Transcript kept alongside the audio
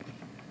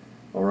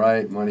All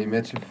right, Money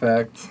Mitch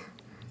Effect,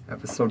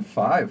 episode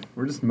 5.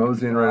 We're just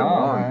moseying right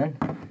along.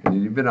 Man.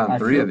 And you've been on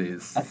three of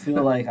these. I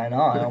feel like, I know,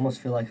 I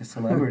almost feel like a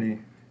celebrity.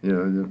 You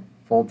know, the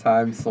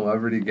full-time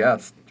celebrity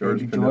guest,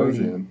 George Baby Jordy.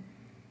 Panosian.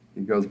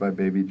 He goes by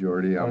Baby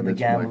Jordy. Or I'm the Mitch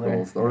gambler.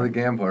 Michaels. Or the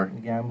gambler.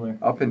 The gambler.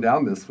 Up and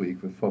down this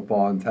week with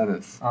football and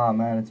tennis. Oh,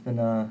 man, it's been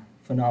a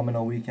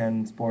phenomenal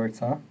weekend in sports,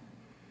 huh?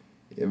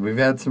 Yeah, we've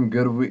had some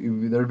good.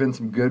 There have been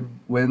some good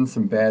wins,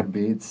 some bad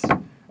beats. All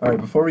right,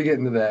 before we get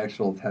into the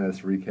actual tennis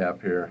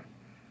recap here,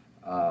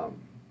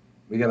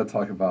 we got to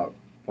talk about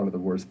one of the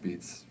worst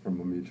beats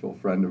from a mutual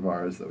friend of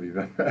ours that we've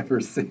ever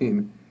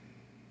seen.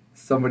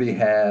 Somebody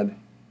had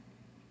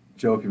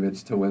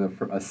Djokovic to win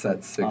a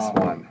set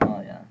 6-1.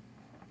 Oh, yeah.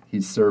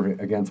 He's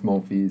serving against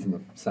Monfils in the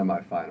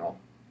semifinal.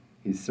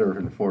 He's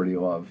serving 40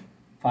 love.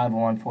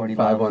 5-1, 40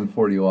 5-1,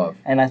 40 love.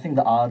 And I think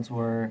the odds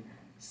were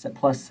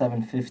plus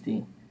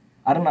 750.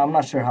 I don't know. I'm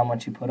not sure how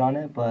much you put on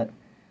it, but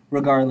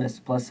regardless,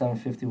 plus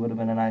 750 would have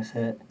been a nice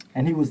hit.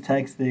 And he was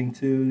texting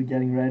too,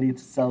 getting ready to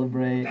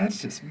celebrate.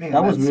 That's just man.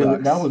 That was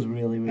sucks.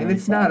 really. And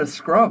it's not a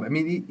scrub. I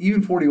mean,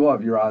 even 40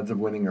 love, your odds of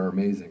winning are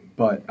amazing,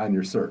 but on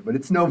your serve. But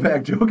it's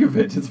Novak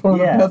Djokovic. It's one of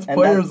the best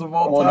players of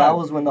all time. Well, that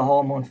was when the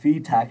whole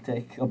Monfils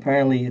tactic,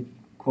 apparently,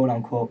 quote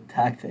unquote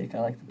tactic,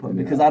 I like to put,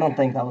 because I don't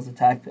think that was a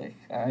tactic.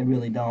 I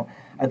really don't.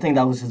 I think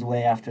that was his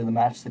way after the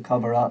match to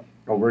cover up.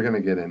 Oh, we're going to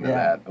get into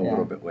that a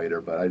little bit later,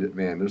 but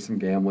man, there's some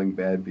gambling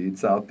bad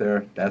beats out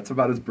there. That's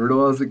about as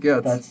brutal as it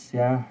gets.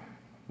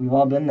 We've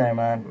all been there,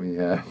 man. We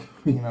have.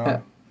 You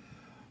know.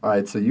 All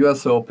right, so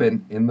U.S.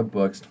 Open in the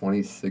books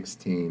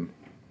 2016.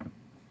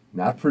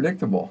 Not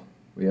predictable.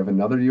 We have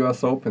another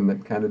U.S. Open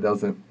that kind of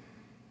doesn't,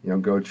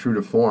 go true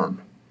to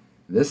form.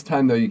 This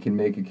time, though, you can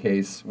make a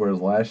case,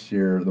 whereas last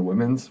year the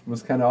women's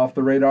was kind of off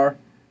the radar.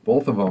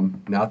 Both of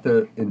them, not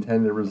the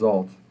intended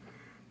result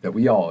that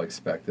we all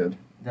expected.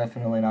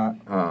 Definitely not.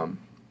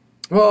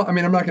 Well, I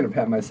mean, I'm not going to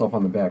pat myself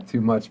on the back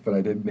too much, but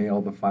I did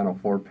nail the Final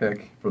Four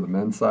pick for the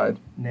men's side.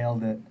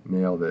 Nailed it,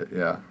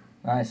 yeah.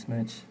 Nice,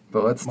 Mitch.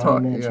 But let's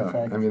talk. Yeah,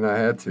 effect. I mean, I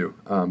had to.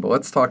 But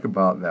let's talk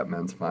about that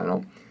men's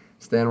final.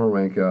 Stan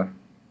Wawrinka,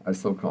 I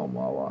still call him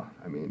Wawa.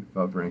 I mean,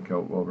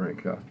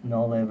 Wawrinka.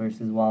 Nole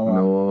versus Wawa.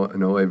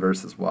 Nole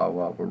versus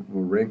Wawa.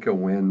 Wawrinka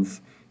wins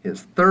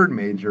his third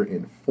major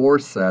in 4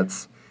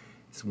 sets.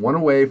 He's one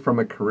away from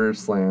a career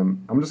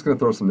slam. I'm just going to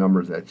throw some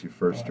numbers at you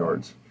first,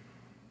 George.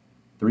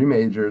 3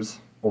 majors,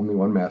 only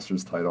 1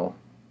 Masters title,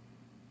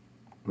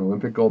 an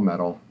Olympic gold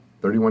medal,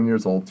 31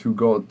 years old,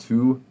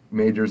 2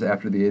 majors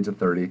after the age of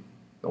 30,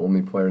 the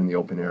only player in the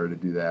Open era to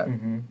do that.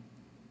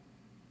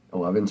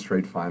 11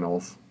 straight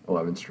finals,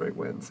 11 straight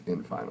wins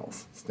in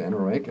finals. Stan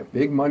Wawrinka,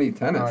 big money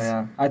tennis. Oh,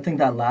 yeah. I think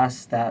that last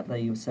stat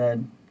that you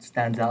said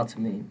stands out to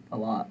me a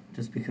lot,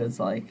 just because,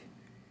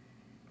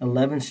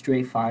 11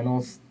 straight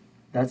finals,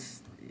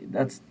 that's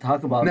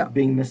talk about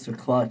being Mr.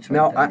 Clutch.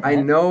 Now, I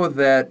know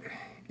that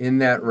in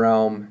that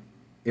realm,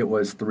 it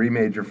was 3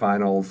 major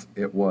finals,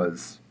 it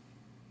was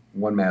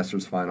 1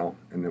 Masters final,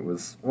 and it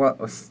was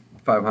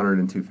 500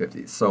 and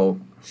 250. So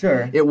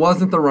sure, it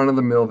wasn't the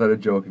run-of-the-mill that a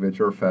Djokovic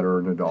or a Federer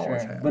or Nadal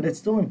has had. But it's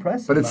still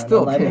impressive. But it's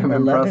still 11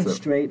 impressive.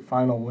 Straight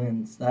final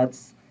wins.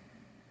 That's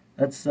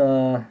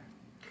you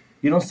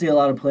don't see a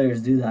lot of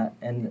players do that,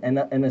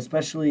 and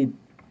especially,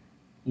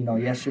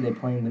 yesterday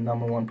playing the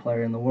number 1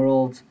 player in the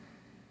world.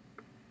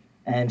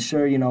 And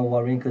sure,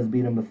 Wawrinka's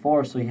beat him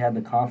before, so he had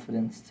the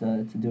confidence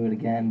to do it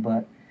again.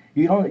 But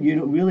you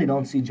really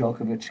don't see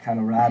Djokovic kind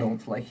of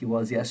rattled like he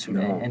was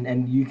yesterday, No.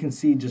 and you can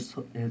see just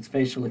his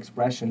facial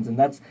expressions, and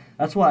that's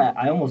why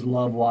I almost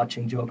love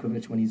watching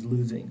Djokovic when he's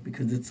losing,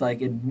 because it's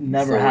like it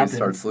never happens. He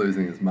starts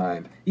losing his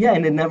mind. Yeah,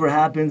 and it never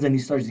happens, and he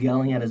starts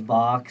yelling at his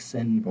box,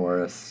 and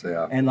Boris,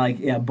 yeah.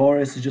 And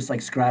Boris is just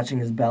scratching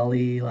his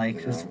belly,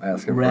 just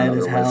asking red for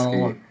as hell.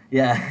 whiskey.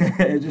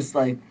 Yeah, just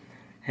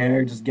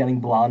hair just getting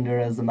blonder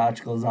as the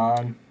match goes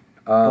on.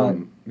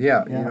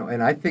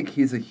 And I think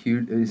he's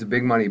a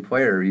big money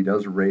player. He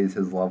does raise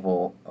his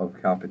level of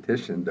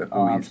competition to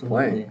who he's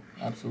playing.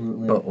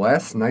 Absolutely. But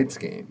last night's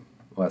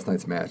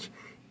match,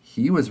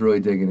 he was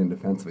really digging in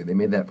defensively. They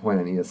made that point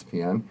on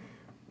ESPN.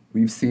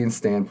 We've seen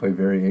Stan play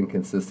very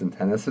inconsistent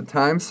tennis at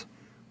times.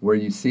 Where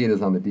you see it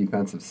is on the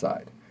defensive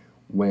side.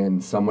 When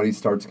somebody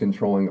starts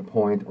controlling a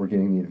point or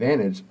getting the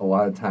advantage, a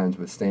lot of times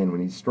with Stan, when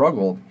he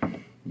struggled,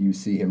 you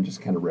see him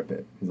just kind of rip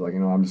it. He's like,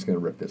 I'm just going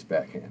to rip this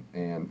backhand.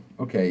 And,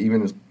 okay,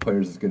 even as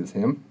players as good as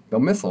him, they'll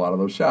miss a lot of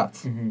those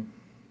shots. Mm-hmm.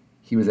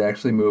 He was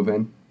actually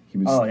moving. He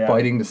was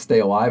fighting to stay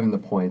alive in the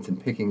points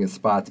and picking his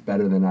spots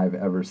better than I've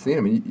ever seen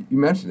him. And you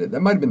mentioned it.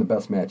 That might have been the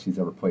best match he's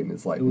ever played in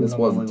his life. This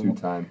was a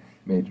 2-time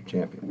major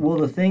champion. Well,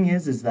 the thing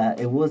is that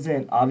it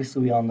wasn't,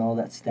 obviously we all know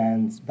that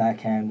Stan's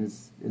backhand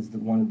is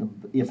one of the,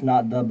 if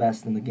not the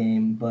best in the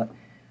game, but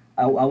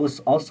I was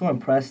also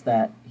impressed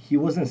that he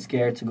wasn't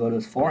scared to go to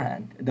his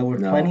forehand. There were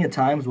plenty of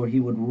times where he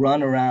would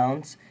run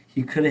around.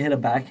 He could have hit a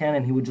backhand,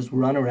 and he would just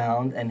run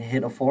around and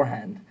hit a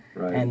forehand.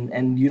 Right.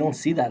 And you don't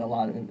see that a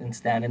lot in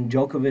Stan. And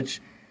Djokovic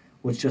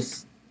was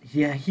just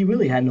he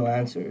really had no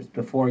answers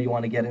before you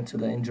want to get into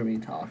the injury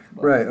talk.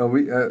 Right. A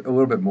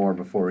little bit more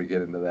before we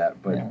get into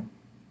that, but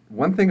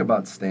one thing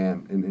about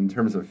Stan in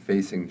terms of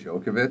facing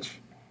Djokovic,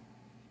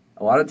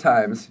 a lot of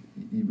times,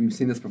 we've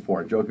seen this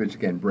before, Djokovic,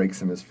 again,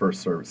 breaks him his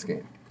first service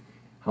game.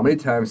 How many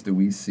times do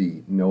we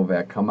see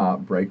Novak come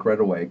out, break right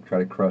away, try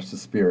to crush the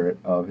spirit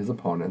of his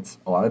opponents?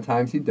 A lot of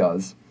times he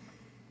does.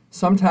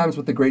 Sometimes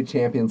with the great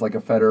champions like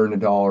a Federer,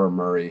 Nadal, or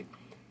Murray,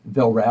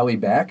 they'll rally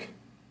back,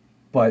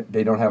 but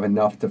they don't have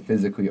enough to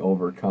physically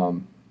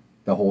overcome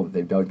the hole that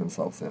they've dug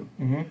themselves in.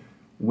 Mm-hmm.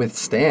 With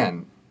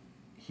Stan,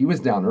 he was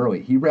down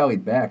early. He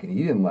rallied back, and he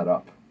didn't let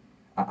up.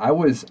 I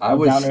was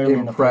down early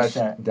in the first impressed.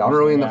 set. Down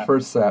early in the Yeah.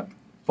 first set,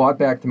 fought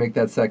back to make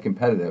that set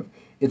competitive.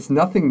 It's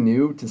nothing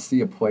new to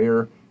see a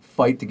player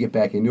fight to get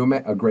back into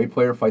a great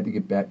player fight to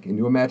get back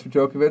into a match with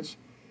Djokovic,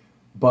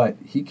 but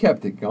he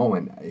kept it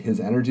going. His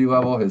energy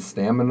level, his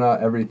stamina,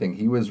 everything.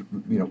 He was,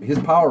 his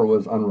power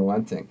was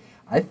unrelenting.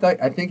 I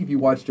think if you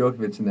watch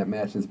Djokovic in that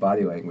match, his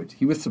body language,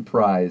 he was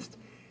surprised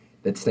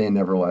that Stan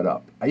never let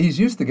up. He's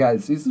used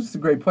to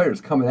great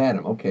players coming at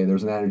him. Okay,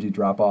 there's an energy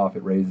drop off,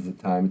 it raises at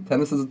time.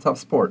 Tennis is a tough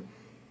sport.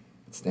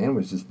 But Stan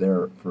was just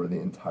there for the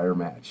entire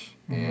match.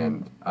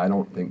 And I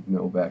don't think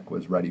Novak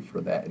was ready for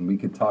that. And we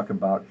could talk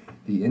about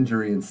the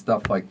injury and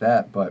stuff like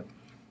that, but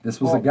this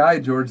was a guy,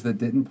 George, that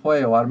didn't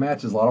play a lot of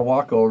matches, a lot of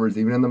walkovers.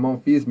 Even in the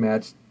Monfils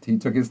match, he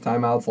took his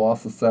timeouts,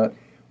 lost the set,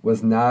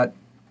 was not.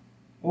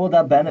 Well,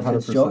 that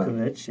benefits 100%.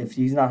 Djokovic if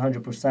he's not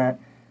 100%,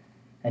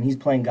 and he's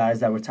playing guys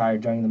that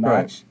retired during the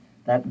match.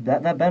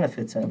 That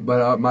benefits him.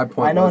 But my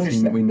point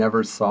was we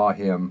never saw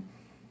him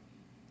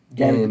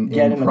Get in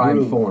a prime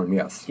groove. form.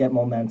 Yes, Get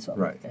momentum.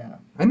 right. Yeah.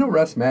 I know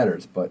rest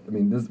matters, but I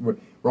mean,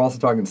 we're also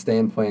talking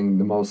Stan playing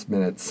the most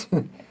minutes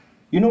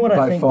You know what I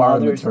by think far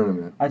in the bothers?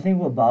 tournament. I think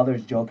what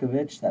bothers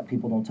Djokovic that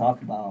people don't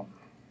talk about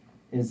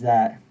is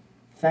that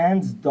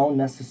fans don't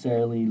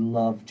necessarily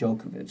love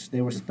Djokovic.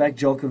 They respect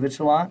Djokovic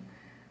a lot,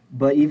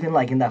 but even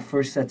like in that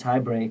first set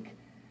tiebreak,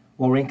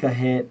 Wawrinka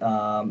hit,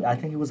 I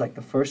think it was like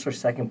the first or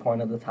second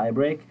point of the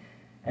tiebreak,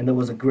 and there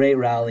was a great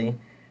rally,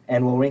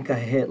 and Wawrinka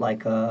hit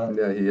like a...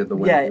 Yeah, he hit the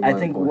win. Yeah, I win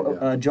think point,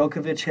 yeah.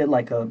 Djokovic hit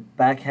like a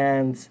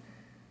backhand,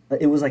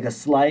 it was like a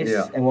slice,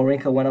 Yeah. and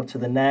Wawrinka went up to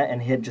the net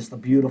and hit just a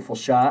beautiful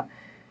shot,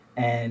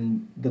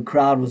 and the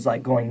crowd was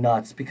like going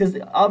nuts, because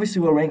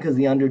obviously Wawrinka's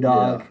the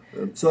underdog,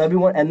 Yeah, so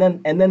everyone, and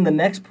then the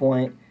next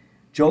point,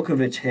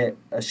 Djokovic hit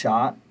a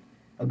shot,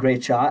 a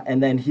great shot,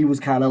 and then he was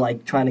kind of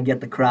like trying to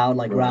get the crowd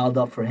like riled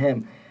up for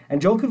him.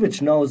 And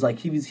Djokovic knows, like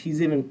he's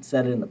even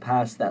said it in the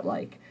past that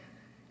like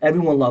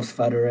everyone loves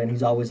Federer, and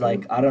he's always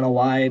like, I don't know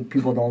why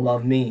people don't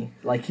love me.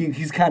 Like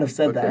he's kind of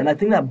said that, Okay. and I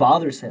think that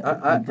bothers him.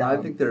 I deep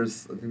down. think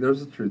there's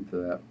a truth to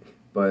that,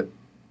 but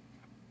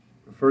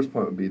the first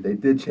point would be they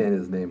did chant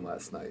his name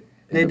last night.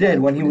 They did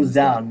when he was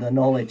down, the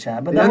Nole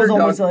chant, but The that was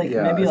underdog- almost like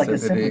yeah, maybe like a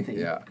sympathy.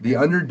 Yeah, the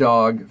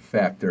underdog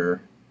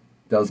factor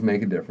does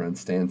make a difference.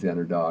 Stan's the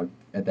underdog.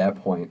 At that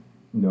point,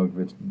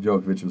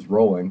 Djokovic was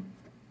rolling.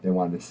 They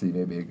wanted to see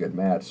maybe a good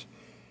match.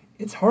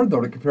 It's hard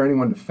though to compare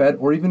anyone to Fed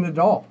or even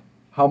Nadal.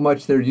 How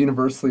much they're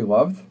universally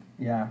loved.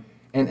 Yeah.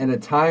 And at a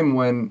time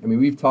when, I mean,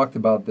 we've talked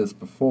about this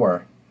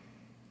before,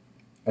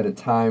 at a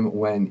time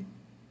when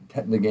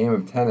the game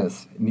of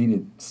tennis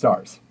needed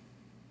stars.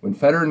 When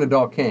Federer and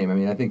Nadal came, I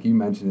mean, I think you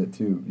mentioned it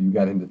too, you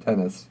got into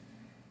tennis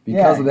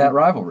because of that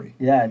rivalry.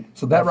 Yeah.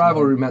 So that definitely.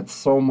 rivalry meant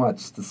so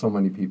much to so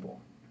many people.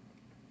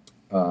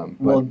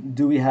 Well,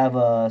 do we have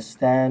a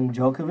Stan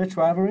Djokovic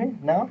rivalry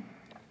now?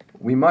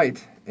 We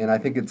might, and I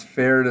think it's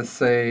fair to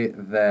say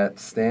that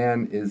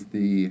Stan is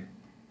the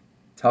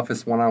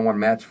toughest one-on-one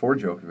match for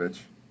Djokovic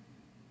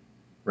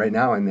right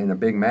now, and in a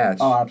big match,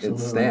 Oh,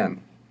 absolutely. it's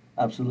Stan.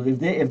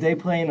 Absolutely. If they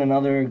play in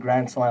another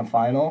Grand Slam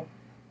final,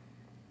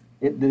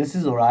 this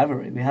is a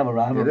rivalry. We have a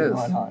rivalry It is.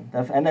 going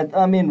on.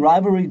 I mean,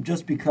 rivalry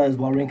just because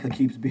Wawrinka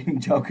keeps beating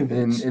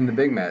Djokovic. In the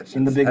big matches.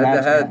 In the big head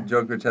match, to head, yeah.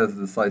 Djokovic has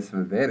the decisive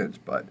advantage,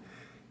 but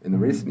in the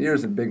recent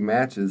years in big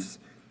matches,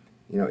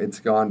 it's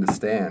gone to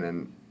Stan,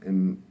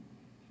 and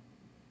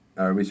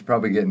we should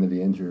probably get into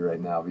the injury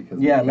right now because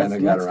Yeah, we kinda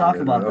got let's around talk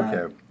it. about that.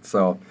 Okay,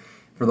 so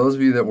for those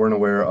of you that weren't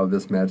aware of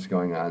this match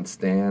going on,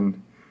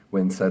 Stan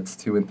wins sets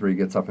 2 and 3,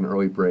 gets up an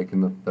early break in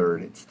the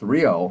third. It's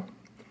 3-0,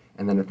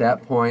 and then at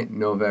that point,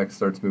 Novak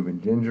starts moving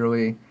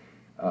gingerly.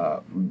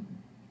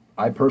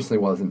 I personally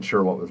wasn't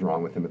sure what was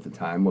wrong with him at the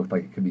time. Looked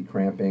like it could be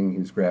cramping. He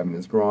was grabbing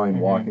his groin,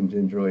 walking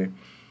gingerly.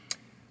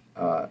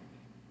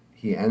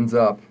 He ends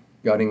up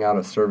gutting out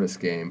a service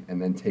game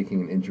and then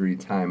taking an injury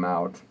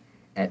timeout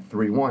at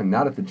 3-1,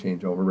 not at the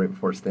changeover, right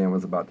before Stan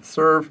was about to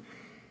serve.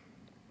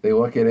 They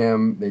look at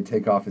him, they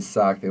take off his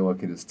sock, they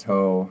look at his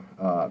toe,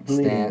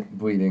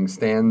 bleeding.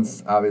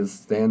 Stan's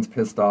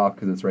pissed off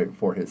because it's right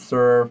before his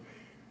serve.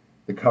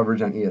 The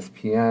coverage on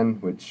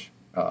ESPN, which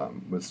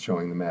was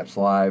showing the match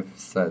live,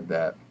 said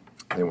that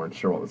they weren't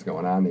sure what was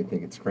going on. They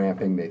think it's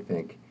cramping. They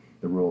think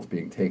the rule's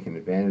being taken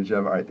advantage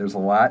of. All right, there's a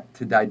lot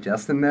to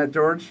digest in that,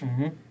 George.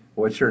 Mm-hmm.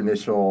 What was your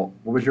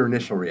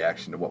initial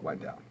reaction to what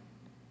went down?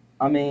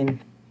 I mean,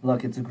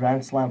 look, it's a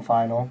Grand Slam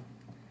final.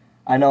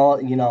 I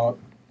know,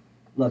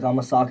 look, I'm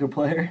a soccer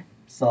player,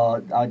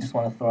 so I just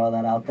want to throw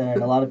that out there.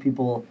 And a lot of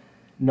people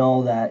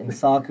know that in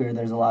soccer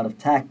there's a lot of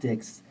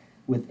tactics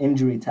with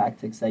injury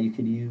tactics that you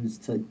could use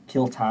to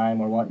kill time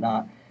or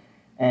whatnot.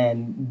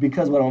 And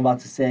because what I'm about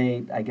to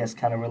say, I guess,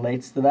 kind of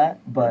relates to that,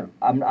 but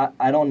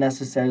I don't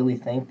necessarily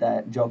think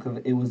that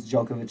it was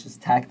Djokovic's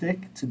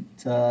tactic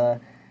to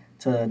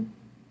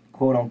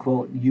quote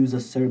unquote use a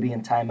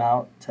Serbian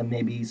timeout to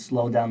maybe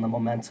slow down the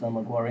momentum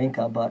of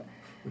Wawrinka. But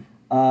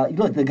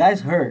look, the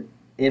guy's hurt.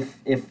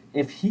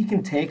 If he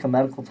can take a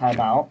medical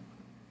timeout,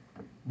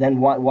 then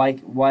why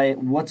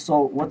what's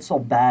so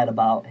bad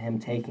about him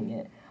taking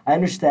it? I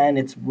understand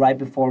it's right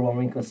before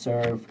Wawrinka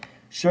serve.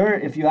 Sure,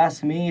 if you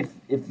ask me,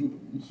 if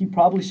he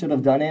probably should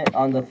have done it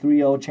on the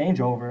 3-0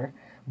 changeover,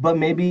 but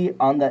maybe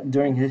on that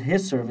during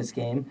his service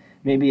game,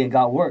 maybe it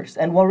got worse.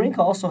 And Wawrinka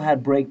also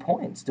had break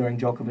points during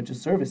Djokovic's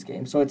service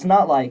game, so it's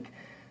not like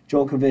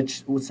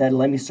Djokovic said,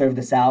 "Let me serve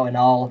this out," and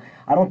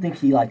I don't think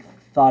he like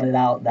thought it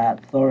out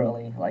that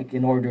thoroughly, like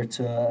in order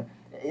to.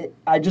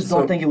 I just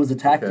don't think it was a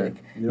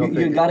tactic.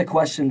 Okay. You got to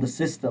question the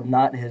system,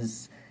 not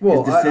his.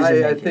 Well, his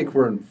decision I think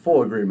we're in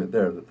full agreement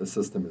there that the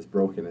system is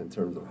broken in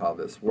terms of how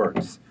this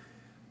works.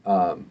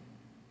 But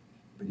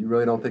you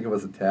really don't think it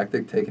was a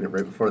tactic, taking it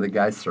right before the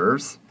guy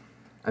serves?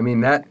 I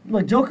mean, that...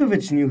 Look,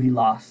 Djokovic knew he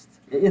lost.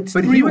 It's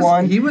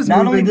 3-1. He was Not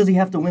moving, only does he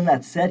have to win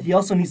that set, he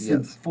also needs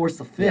to force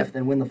the fifth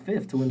and win the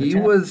fifth to win the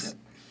championship.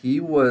 He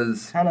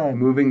was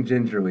moving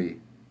gingerly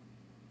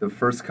the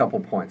first couple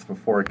points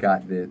before it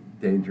got into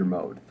danger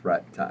mode,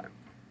 threat time.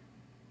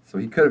 So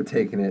he could have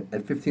taken it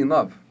at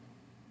 15-love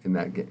in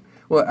that game.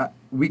 Well,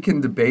 we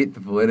can debate the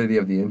validity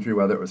of the injury,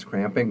 whether it was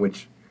cramping,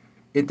 which...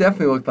 It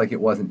definitely looked like it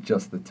wasn't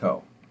just the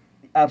toe.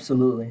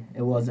 Absolutely,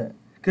 it wasn't.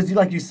 Because,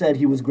 like you said,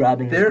 he was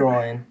grabbing his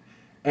groin.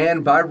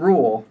 And by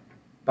rule,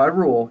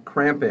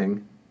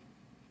 cramping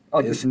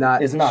should not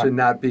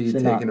be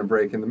taking a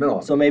break in the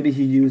middle. So maybe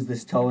he used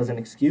this toe as an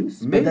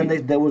excuse. Maybe. But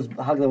then there was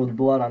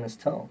blood on his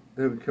toe.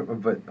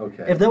 But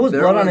okay. If there was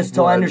blood on his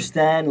toe, I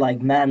understand.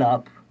 Like, man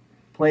up,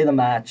 play the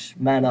match,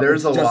 man up.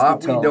 There's a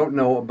lot we don't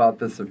know about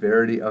the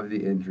severity of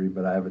the injury,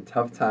 but I have a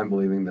tough time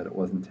believing that it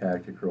wasn't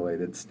tactic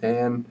related.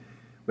 Stan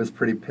was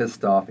pretty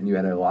pissed off, and you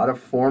had a lot of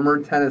former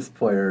tennis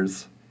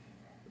players,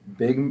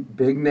 big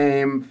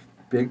name,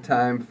 big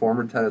time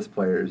former tennis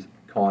players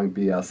calling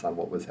BS on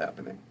what was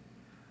happening.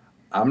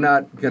 I'm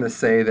not going to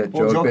say that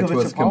Djokovic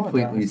was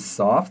completely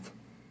soft.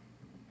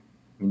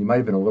 I mean, he might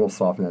have been a little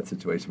soft in that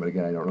situation, but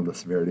again, I don't know the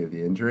severity of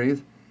the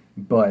injuries.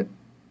 But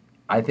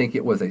I think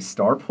it was a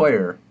star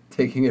player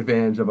taking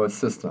advantage of a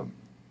system.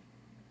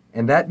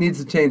 And that needs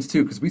to change,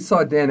 too, because we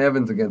saw Dan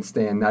Evans against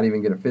Stan not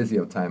even get a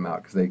physio timeout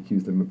because they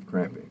accused him of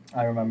cramping.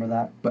 I remember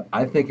that. But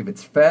I think if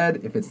it's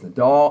Fed, if it's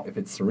Nadal, if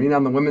it's Serena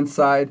on the women's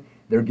side,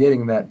 they're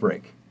getting that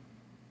break.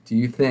 Do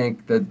you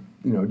think that,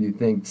 do you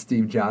think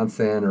Steve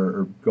Johnson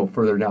or go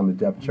further down the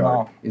depth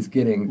chart is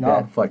getting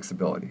that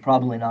flexibility?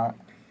 Probably not.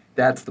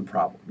 That's the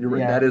problem. You're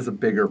right. That is a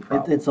bigger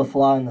problem. It's a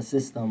flaw in the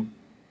system.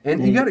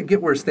 And you got to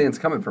get where Stan's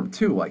coming from,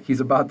 too. Like, he's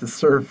about to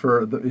serve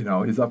for,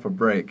 he's up a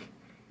break.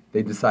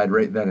 They decide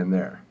right then and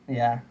there.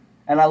 Yeah.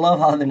 And I love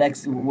how the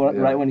next,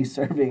 right when he's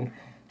serving,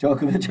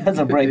 Djokovic has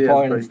a break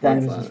point and Stan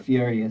is just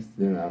furious.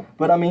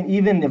 But, I mean,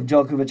 even if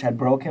Djokovic had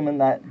broke him in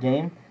that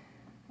game,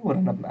 it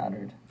wouldn't have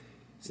mattered.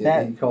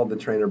 He called the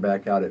trainer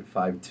back out at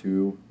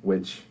 5-2,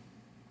 which...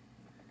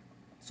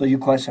 So you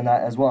question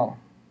that as well?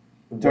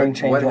 During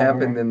changeover? What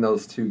happened in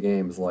those two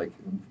games?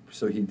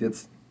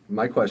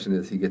 My question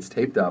is, he gets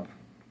taped up.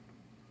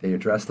 They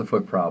address the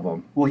foot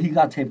problem. Well, he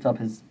got taped up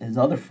his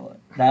other foot.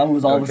 Now it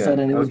was all of a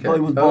sudden, it was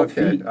both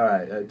feet. All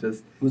right,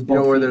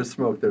 where there's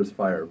smoke, there's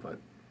fire. But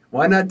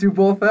why not do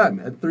both then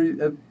at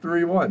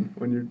 3-1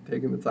 when you're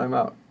taking the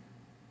timeout?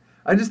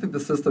 I just think the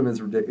system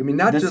is ridiculous. I mean,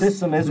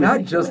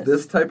 not just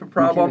this type of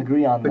problem,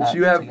 agree on but that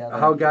you have together.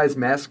 How guys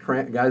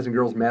and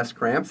girls mass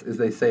cramps is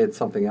they say it's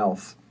something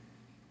else,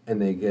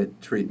 and they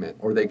get treatment,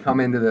 or they come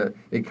in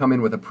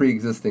with a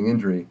pre-existing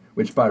injury,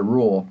 which by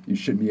rule you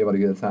should be able to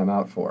get a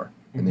timeout for.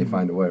 And they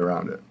find a way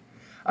around it.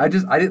 I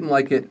didn't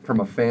like it from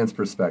a fan's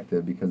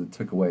perspective because it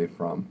took away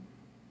from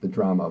the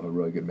drama of a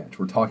really good match.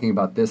 We're talking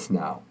about this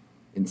now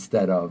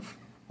instead of...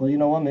 Well, you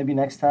know what? Maybe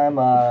next time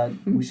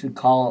we should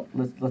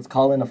let's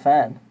call in a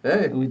fan.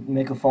 Hey. We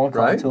make a phone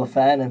call to a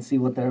fan and see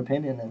what their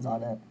opinion is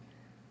on it.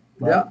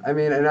 But, yeah, I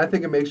mean, and I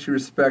think it makes you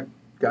respect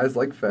guys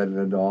like Fed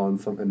and Nadal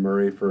and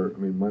Murray for,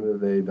 when have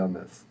they done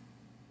this?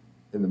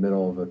 In the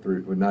middle of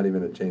with not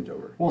even a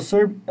changeover. Well,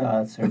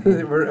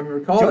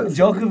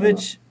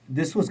 Djokovic...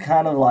 This was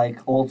kind of like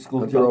old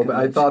school Djokovic.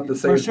 I thought the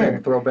same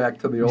thing. Throwback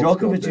to the old school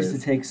Djokovic used to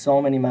take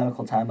so many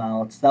medical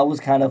timeouts. That was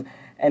kind of,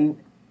 and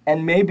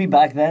maybe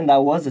back then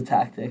that was a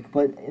tactic.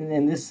 But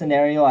in this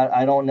scenario,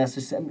 I don't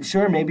necessarily.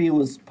 Sure, maybe it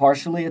was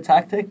partially a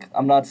tactic.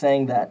 I'm not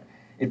saying that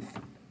it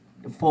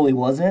fully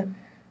wasn't,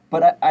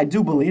 but I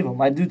do believe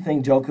him. I do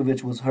think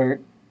Djokovic was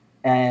hurt,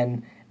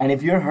 and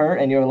if you're hurt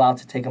and you're allowed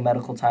to take a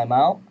medical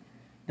timeout,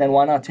 then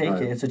why not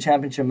take it? It's a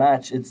championship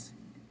match. It's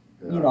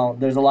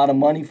there's a lot of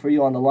money for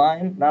you on the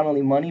line. Not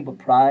only money, but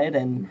pride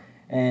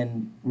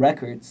and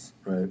records.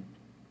 Right.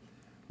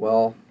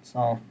 Well.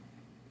 So.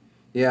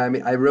 Yeah, I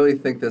mean, I really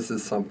think this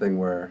is something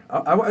where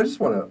I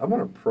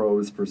want a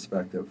pro's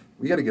perspective.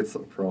 We got to get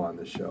some pro on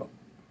this show.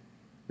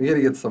 We got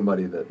to get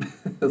somebody that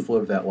has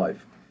lived that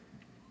life.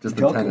 Just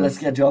the Djok- tennis. let's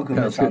get Djokovic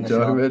Yeah, let's on get the show.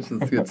 Djokovic.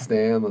 Let's get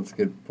Stan. Let's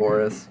get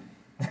Boris.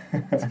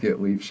 Let's get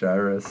Leaf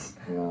Shiras.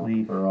 You know,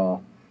 Leaf. we're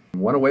all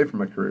one away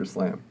from a career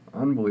slam.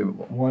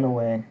 Unbelievable. One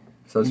away.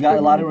 Such You got a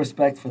big lot name. of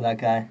respect for that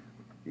guy.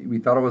 We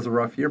thought it was a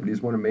rough year, but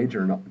he's won a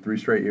major in 3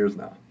 straight years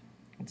now.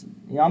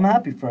 I'm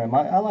happy for him.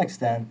 I like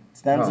Stan.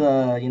 Stan's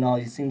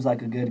he seems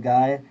like a good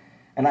guy,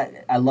 and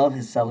I love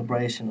his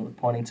celebration with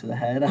pointing to the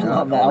head. I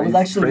love that. I was he's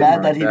actually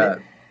mad that he trademarked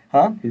did.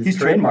 Huh? He's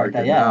trademarked trademarked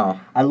that. it Yeah.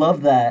 now. I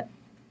love that.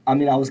 I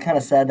mean, I was kind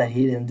of sad that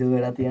he didn't do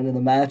it at the end of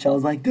the match. I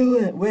was like, do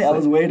it. Wait, I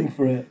was waiting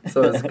for it.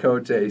 So his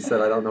coach, he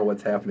said, I don't know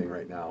what's happening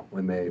right now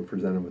when they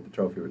present him with the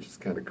trophy, which is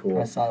kind of cool.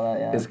 I saw that.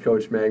 Yeah. His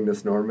coach,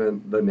 Magnus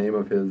Norman, the name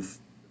of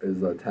his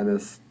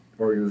tennis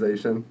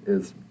organization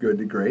is Good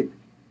to Great,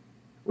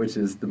 which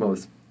is the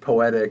most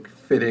poetic,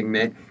 fitting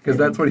name, because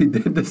that's what he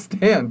did to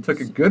Stan.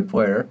 Took a good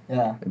player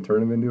Yeah. and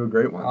turned him into a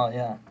great one. Oh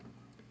yeah.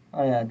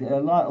 Oh yeah.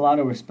 A lot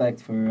of respect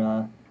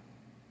for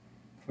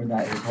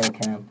that his whole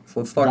camp. So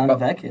let's talk Donna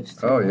about. Vekic,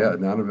 too, Oh man. yeah,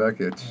 Nana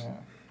Vekic. Yeah.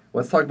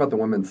 Let's talk about the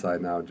women's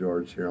side now,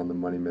 George, here on the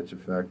Money Mitch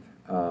Effect.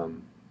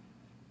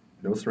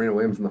 No Serena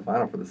Williams in the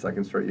final for the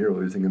second straight year,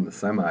 losing in the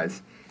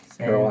semis.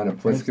 Carolina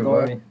Same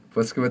story.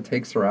 Pliskova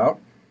takes her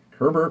out.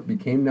 Kerber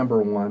became number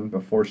 1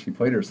 before she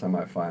played her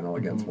semifinal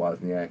against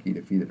Wozniacki. He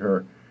defeated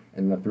her.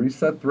 And in the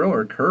 3-set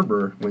thriller,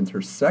 Kerber wins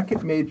her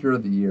second major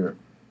of the year.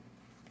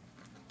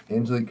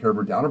 Angelique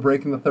Kerber down a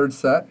break in the 3rd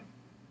set.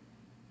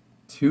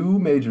 2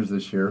 majors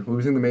this year,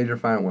 losing the major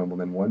final at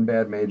Wimbledon, 1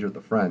 bad major at the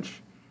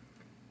French.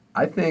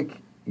 I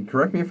think, and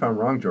correct me if I'm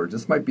wrong, George,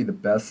 this might be the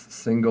best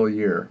single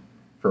year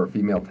for a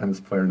female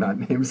tennis player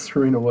not named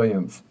Serena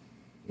Williams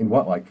in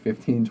what, like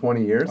 15,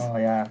 20 years? Oh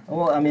yeah.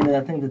 Well, I mean, I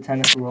think the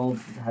tennis world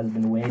has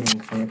been waiting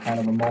for kind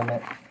of a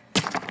moment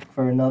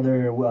for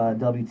another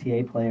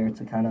WTA player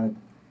to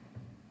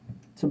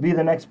be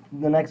the next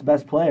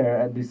best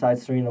player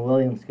besides Serena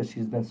Williams, because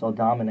she's been so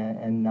dominant.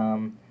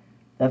 And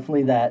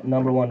definitely that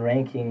number 1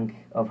 ranking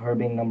of her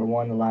being number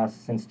 1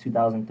 since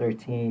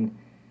 2013.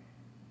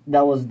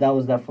 That was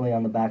definitely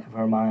on the back of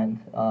her mind.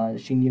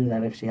 She knew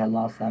that if she had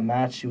lost that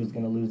match, she was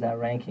going to lose that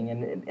ranking,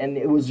 and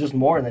it was just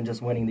more than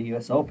just winning the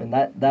U.S. Open.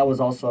 That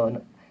was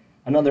also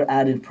another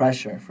added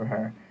pressure for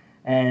her,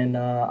 and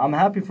I'm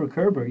happy for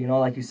Kerber. You know,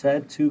 like you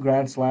said, 2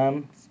 Grand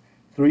Slams,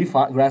 3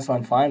 Grand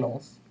Slam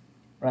finals,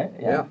 right?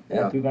 Yeah.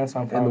 3 Grand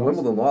Slam finals. And the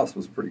Wimbledon loss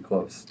was pretty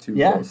close, 2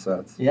 Yeah. close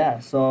sets. Yeah,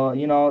 so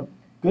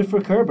good for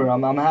Kerber.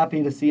 I'm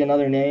happy to see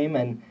another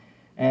name,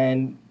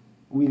 and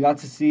we got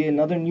to see a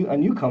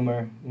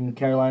newcomer in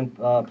Caroline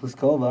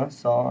Pliskova.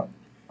 So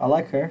I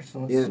like her.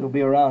 So she'll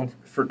be around.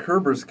 For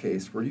Kerber's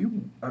case, were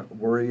you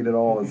worried at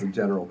all as a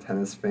general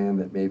tennis fan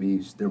that maybe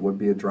there would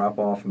be a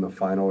drop-off in the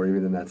final or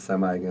even in that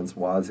semi against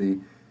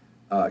Wazzy?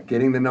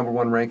 Getting the number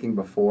 1 ranking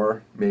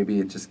before, maybe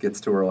it just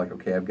gets to her like,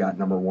 okay, I've got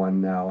number 1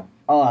 now.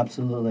 Oh,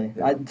 absolutely.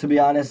 Yeah. To be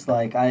honest,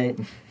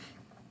 the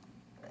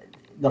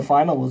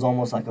final was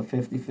almost like a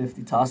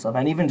 50-50 toss-up.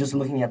 And even just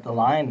looking at the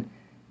line,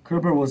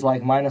 Kerber was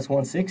like minus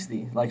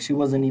 160. Like, she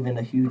wasn't even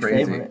a huge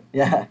Crazy. favorite.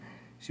 Yeah,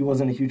 she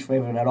wasn't a huge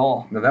favorite at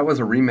all. Now, that was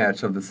a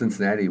rematch of the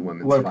Cincinnati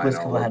women's Where final.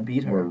 Pliskova had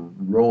beat her. Where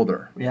rolled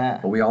her. Yeah.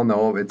 But we all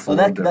know it's a So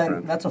little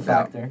different. that's a Yeah.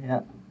 factor,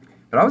 yeah.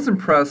 But I was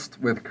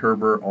impressed with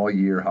Kerber all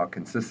year, how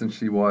consistent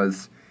she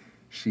was.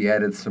 She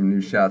added some new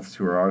shots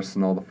to her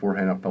arsenal. The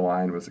forehand up the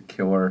line was a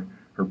killer.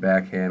 Her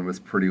backhand was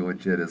pretty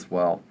legit as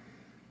well.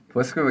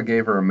 Pliskova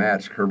gave her a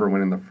match. Kerber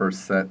went in the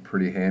first set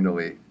pretty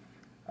handily.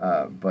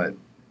 But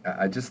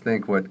I just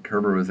think what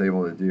Kerber was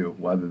able to do,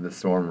 weather the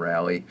storm,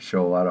 rally,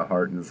 show a lot of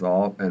heart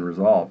and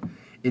resolve.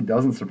 It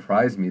doesn't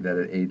surprise me that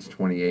at age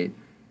 28,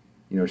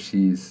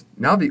 she's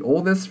now the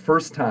oldest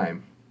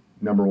first-time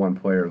number 1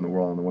 player in the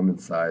world on the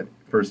women's side.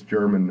 First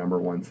German number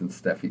 1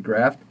 since Steffi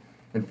Graf,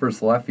 and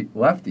first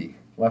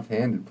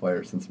left-handed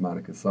player since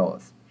Monica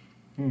Seles.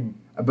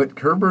 But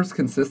Kerber's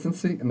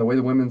consistency and the way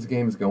the women's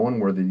game is going,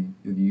 where the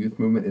youth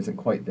movement isn't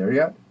quite there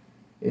yet,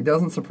 it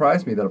doesn't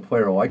surprise me that a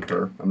player like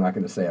her, I'm not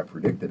going to say I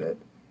predicted it,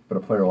 but a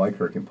player like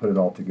her can put it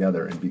all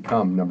together and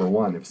become number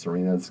 1 if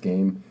Serena's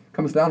game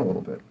comes down a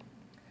little bit.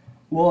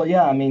 Well,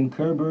 yeah, I mean,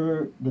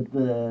 Kerber,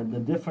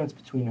 the difference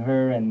between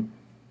her and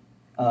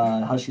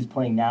how she's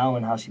playing now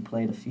and how she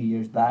played a few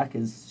years back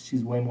is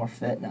she's way more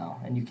fit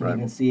now, and you can Right.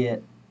 even see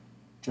it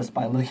just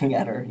by looking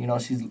at her.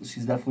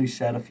 She's definitely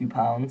shed a few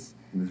pounds.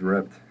 He's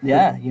ripped.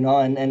 Yeah,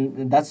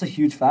 and that's a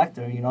huge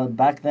factor.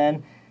 Back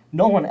then,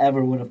 no one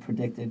ever would have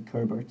predicted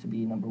Kerber to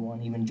be number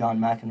 1. Even John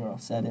McEnroe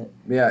said it.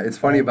 Yeah, it's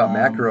funny And, about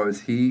McEnroe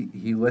is he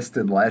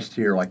listed last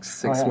year like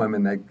 6 Oh, yeah.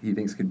 women that he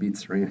thinks could beat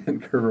Serena,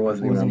 and Kerber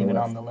wasn't, Wasn't even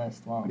on on the the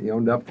list. Wow. list. He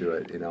owned up to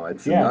it.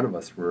 It's Yeah. none of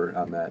us were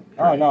on that.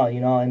 Oh no,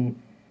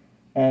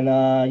 and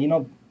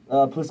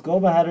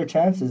Pliskova had her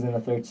chances in the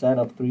 3rd set,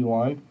 up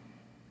 3-1,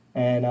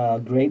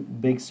 and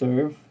great big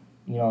serve.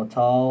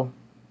 Tall,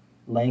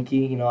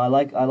 lanky. I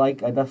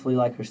definitely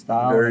like her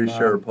style. Very and,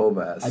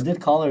 Sharapova-esque. I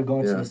did call her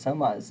going to Yeah. the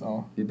semis,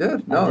 so. You did?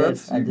 I No, did,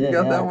 that's I you did,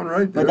 got yeah. that one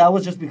right there. But that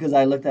was just because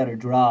I looked at her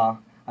draw.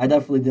 I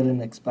definitely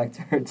didn't expect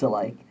her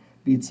to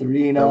beat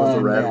Serena. That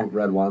was the and,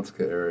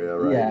 Radwanska area,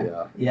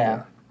 right?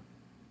 Yeah.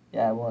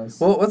 Yeah, it was.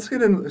 Well, let's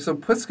get in. So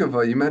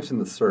Pliskova, you mentioned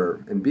the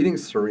serve and beating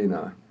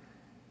Serena.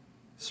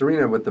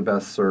 Serena with the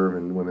best serve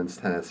in women's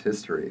tennis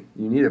history.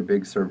 You need a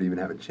big serve to even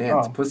have a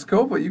chance. Oh.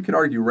 Pliskova, you could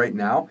argue right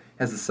now,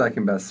 has the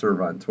second best serve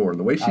on tour. And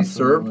the way she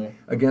Absolutely. served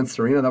against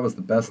Serena, that was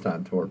the best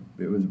on tour.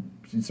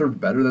 She served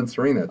better than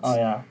Serena. It's Oh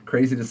yeah.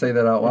 crazy to say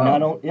that out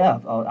And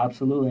loud.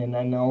 absolutely,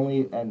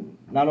 and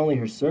not only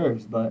her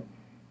serves, but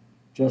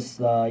just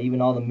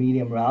even all the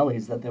medium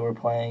rallies that they were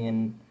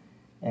playing,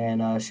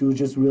 and she was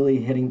just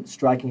really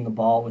striking the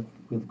ball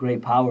with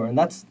great power, and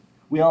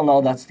we all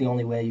know that's the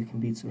only way you can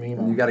beat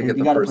Serena. You got to get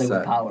the gotta first play set.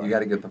 with power. You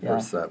got to get the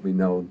first set. We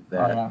know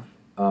that.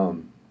 Oh, yeah.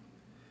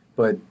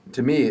 But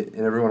to me, and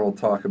everyone will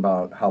talk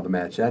about how the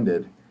match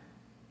ended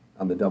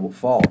on the double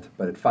fault,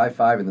 but at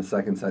 5-5 in the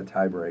second set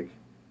tiebreak,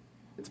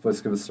 it's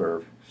Pliskova's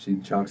serve. She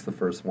chunks the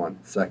first one.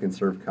 Second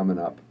serve coming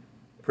up.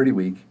 Pretty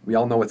weak. We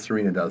all know what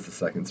Serena does the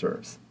second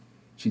serves.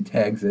 She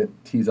tags it,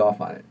 tees off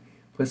on it.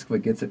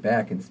 Pliskova gets it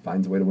back and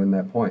finds a way to win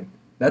that point.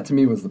 That to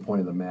me was the point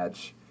of the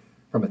match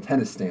from a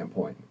tennis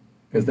standpoint.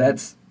 Because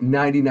that's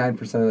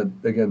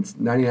 99%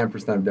 against 99%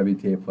 of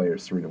WTA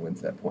players, Serena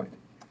wins that point.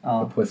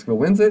 Oh. But Pliskova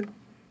wins it,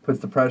 puts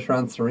the pressure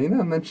on Serena,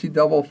 and then she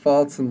double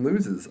faults and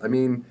loses. I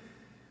mean,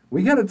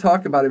 we got to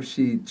talk about if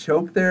she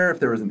choked there, if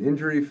there was an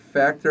injury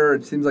factor.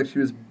 It seems like she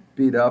was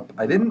beat up.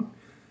 I didn't.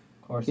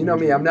 Of course. You know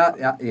me, I'm not.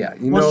 Yeah,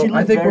 you Well, know. she I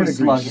looked think we're very in agreement.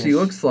 sluggish. She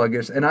looks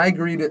sluggish, and I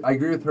agree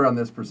with her on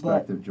this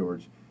perspective,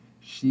 George.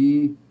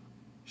 She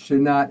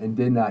should not and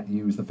did not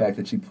use the fact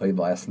that she played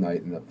last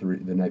night and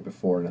the night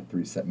before in a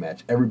 3-set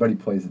match. Everybody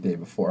plays the day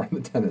before on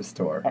the tennis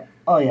tour.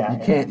 Oh yeah. You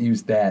can't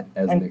use that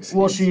as an excuse.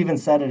 Well, she even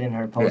said it in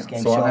her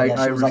post-game so show I- that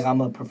I she was res- like, "I'm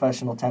a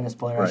professional tennis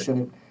player. Right. I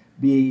shouldn't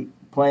be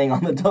playing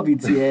on the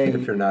WTA."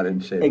 if you're not in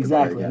shape. to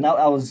Exactly. play And again.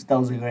 that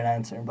was a great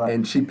answer. But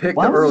And she picked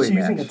why the early wasn't she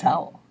using match. a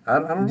towel? I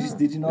don't know.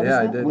 Did you notice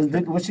yeah, that? I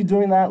did. Was she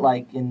doing that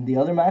like in the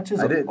other matches?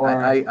 I did. Or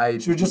I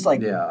she was just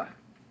like yeah.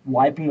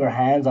 wiping her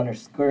hands on her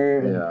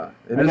skirt. Yeah.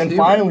 It And is then human.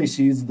 finally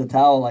she used the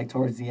towel like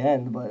towards the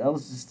end. But that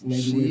was just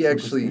maybe She weird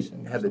actually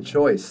superstition or had the something.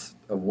 choice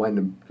of when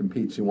to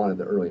compete. She wanted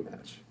the early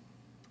match.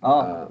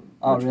 Oh,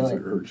 Which really?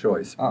 was her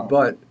choice. Oh.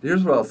 But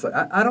here's what I'll say.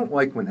 I don't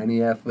like when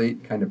any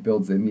athlete kind of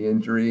builds in the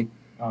injury.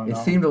 Oh, It no.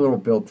 seemed a little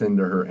built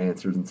into her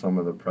answers in some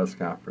of the press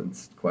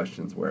conference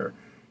questions where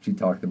she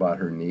talked about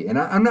her knee. And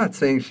I'm not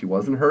saying she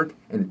wasn't hurt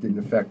and it didn't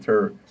affect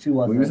her She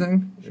wasn't.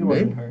 losing. She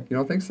wasn't Maybe? hurt. You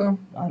don't think so?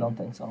 I don't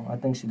think so. I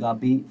think she got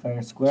beat fair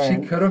and square. She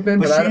and- could have been,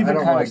 but she I even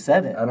don't kind like. of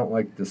said it. I don't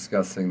like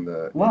discussing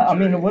the. Well, I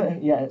mean, injury.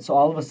 yeah. So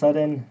all of a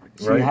sudden,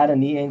 she Right. had a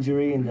knee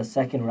injury in the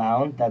second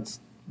round. That's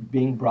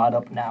being brought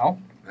up now.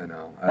 I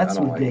know. That's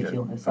I don't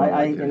ridiculous. Like it. I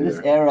don't like it in this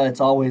either. era,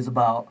 it's always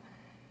about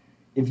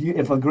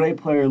if a great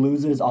player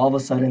loses, all of a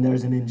sudden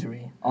there's an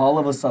injury. All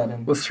of a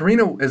sudden. Well,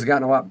 Serena has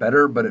gotten a lot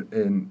better, but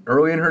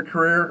early in her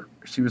career,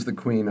 she was the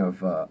queen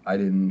of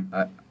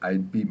I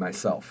beat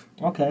myself.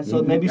 Okay,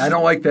 so maybe I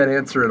don't like that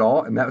answer at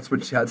all, and that's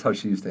how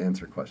she used to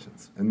answer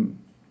questions. And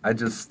I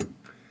just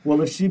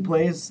Well, if she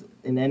plays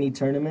in any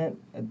tournament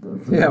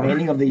for the Yeah.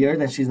 remaining of the year,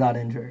 then she's not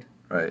injured.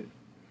 right.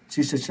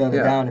 She should shut it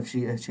Yeah. down if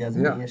she has a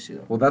Yeah. knee issue.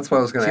 Well, that's what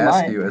I was going She to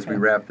ask might, you as we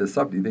yeah. wrap this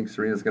up. Do you think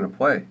Serena's going to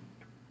play?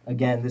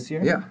 Again this year?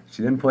 Yeah,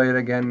 she didn't play it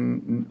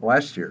again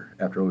last year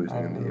after losing I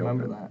in don't the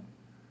remember Open. that.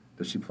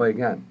 Does she play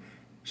again?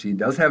 She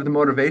does have the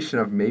motivation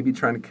of maybe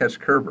trying to catch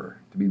Kerber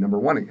to be number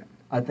one again.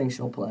 I think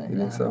she'll play. You yeah.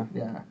 think so?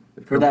 Yeah.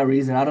 If For that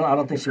reason, I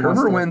don't think If she wants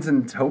Kerber to. wins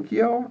in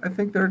Tokyo, I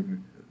think their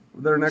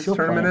next She'll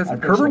tournament play. is. I If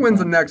think Kerber she'll wins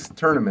play. the next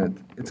tournament,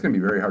 it's going to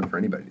be very hard for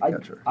anybody to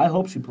catch her. I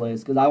hope she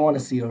plays because I want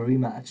to see a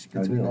rematch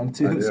I between do. them I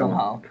two do.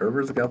 somehow.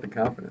 Kerber's got the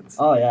confidence.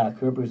 Oh yeah,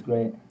 Kerber's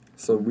great.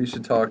 So we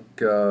should talk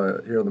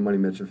here on the Money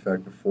Mitch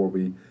Effect before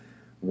we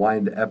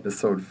wind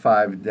episode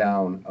 5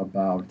 down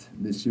about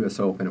this U.S.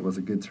 Open. It was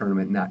a good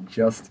tournament, not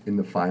just in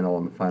the final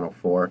and the Final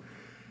Four.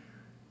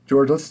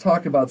 George, let's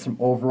talk about some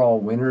overall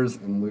winners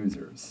and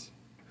losers.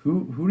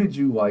 Who did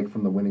you like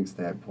from the winning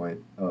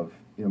standpoint of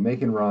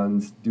making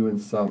runs, doing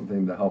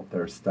something to help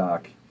their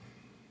stock,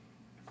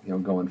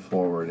 going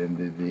forward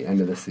into the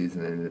end of the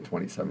season and into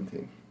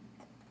 2017?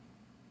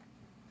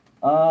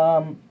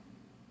 Um,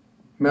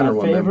 Men my or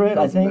women, favorite, I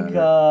doesn't think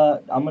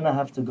matter. I'm gonna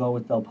have to go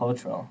with Del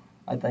Potro.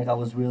 I think I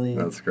was really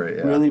That's great.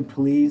 Yeah. really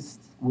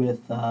pleased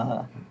with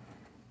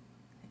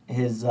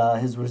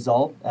his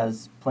result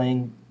as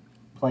playing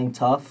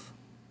tough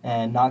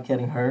and not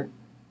getting hurt,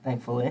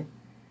 thankfully,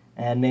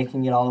 and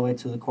making it all the way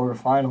to the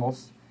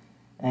quarterfinals,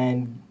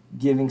 and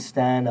giving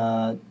Stan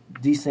a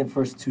decent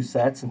first 2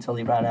 sets until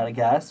he ran out of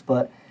gas.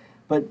 But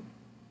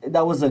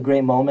that was a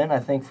great moment, I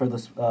think, for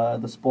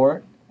the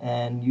sport.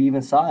 And you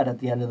even saw it at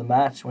the end of the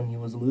match when he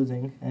was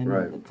losing, and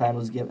Right.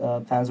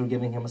 fans were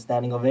giving him a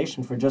standing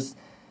ovation for just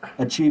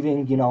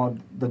achieving,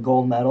 the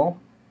gold medal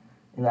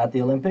at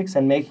the Olympics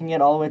and making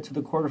it all the way to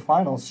the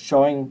quarterfinals,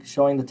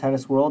 showing the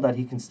tennis world that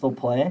he can still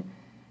play,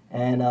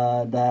 and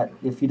that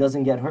if he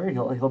doesn't get hurt,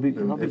 he'll be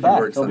if back.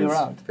 he works He'll on be his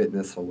around.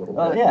 fitness a little bit.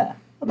 Oh yeah, Yeah,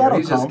 but that'll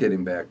he's come. just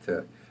getting back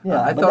to.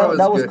 Yeah, I but thought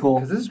that was good cool.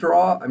 because this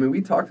draw. I mean,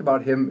 we talked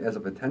about him as a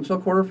potential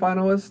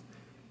quarterfinalist.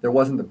 there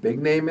wasn't the big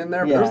name in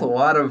there. But Yeah. there's a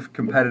lot of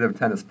competitive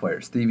tennis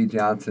players. Stevie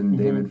Johnson,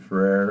 David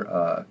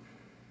Ferrer,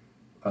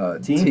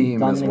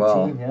 team as Dominic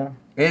well. Thiem, yeah.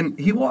 And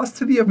he lost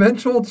to the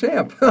eventual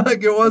champ.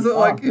 Like, it wasn't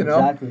like,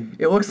 exactly.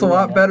 it looks a Yeah,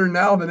 lot yeah. better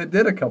now than it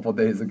did a couple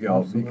days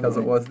ago because it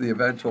Absolutely. was the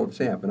eventual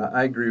champ. And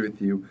I agree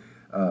with you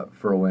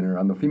for a winner.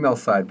 On the female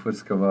side,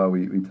 Pliskova,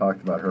 we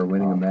talked about her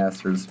winning a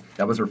Masters.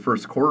 That was her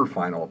first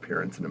quarterfinal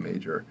appearance in a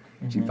major.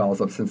 She follows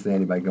up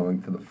Cincinnati by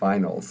going to the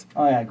finals.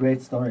 Oh, yeah,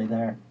 great story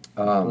there.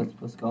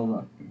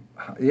 Pliskova.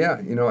 Yeah,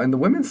 and the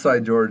women's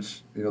side,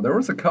 George, there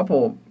was a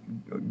couple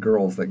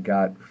girls that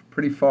got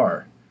pretty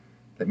far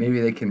that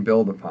maybe they can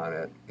build upon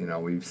it.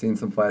 We've seen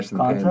some flash in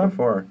the pan Konta?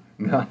 before.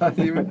 No,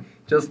 you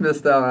just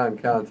missed out on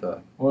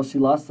Konta. Well, she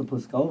lost to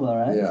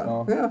Pliskova, right? Yeah,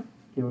 So yeah,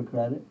 give her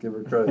credit. give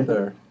her credit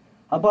there.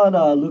 How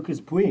about Lucas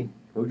Pouille?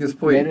 Lucas Made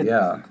Pouille, it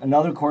yeah,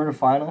 Another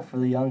quarterfinal for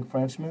the young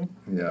Frenchman.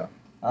 yeah.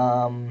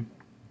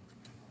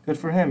 Good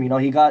for him. He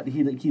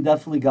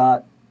definitely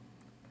got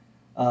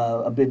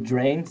a bit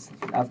drained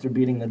after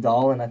beating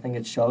Nadal, and I think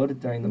it showed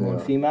during the Yeah.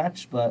 Monfils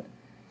match. But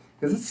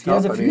Because it's He tough.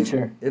 has a I mean,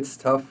 future. it's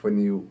tough when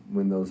you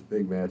win those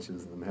big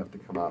matches and have to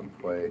come out and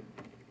play,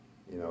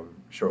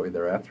 shortly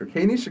thereafter.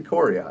 Kei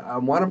Nishikori, I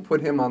want to put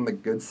him on the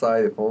good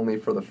side, if only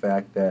for the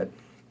fact that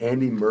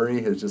Andy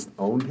Murray has just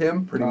owned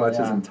him pretty Oh, much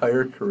his yeah.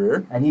 entire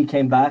career. and he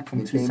came back from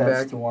He two came sets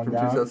back to one from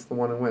down. 2 sets to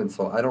 1 and win.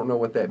 So I don't know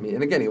what that means.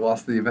 And again, he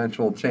lost to the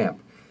eventual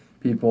champ.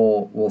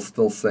 People will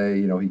still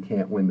say, he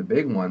can't win the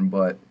big one,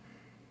 but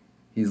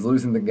he's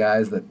losing the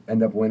guys that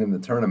end up winning the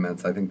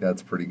tournaments. I think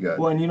that's pretty good.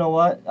 Well, and you know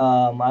what?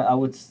 I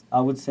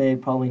would say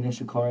probably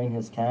Nishikori and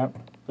his camp.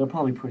 They're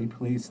probably pretty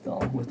pleased still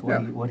with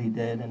what he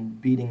did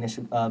and beating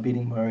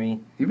Murray.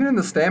 Even in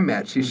the stand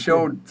match, he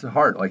showed to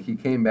heart. Like, he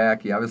came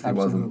back. He obviously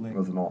Absolutely.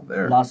 wasn't all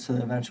there. Lost to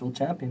the eventual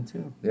champion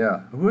too.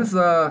 Yeah. Who was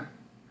the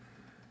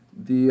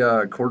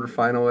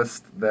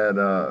quarterfinalist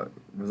that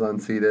was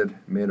unseeded,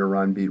 made a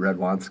run, beat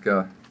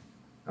Radwanska?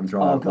 I'm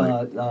drawing a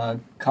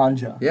blank.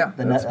 Kanja. Yeah,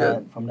 that's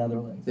good. From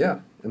Netherlands. Yeah,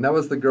 and that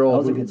was the girl. That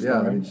was a who, good Yeah,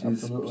 I story, mean,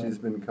 absolutely. she's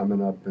been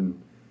coming up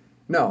and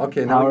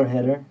Power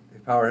hitter.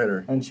 power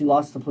hitter. And she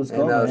lost to And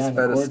Pliskova. in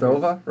the quarters.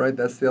 Svetoslava, right?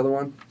 That's the other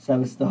one.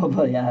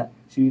 Sevastova, yeah.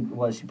 She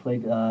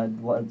played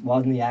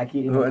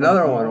Wozniacki. in the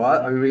Another one.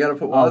 quarterfinals, I mean, we got to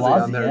put Oh, Wozzy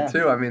on Wozzy, there yeah.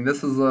 too. I mean,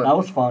 this is That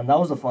was fun. That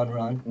was a fun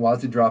run.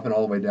 Wozzy dropping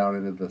all the way down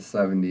into the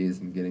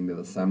 70s and getting to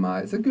the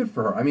semis. It's good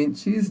for her. I mean,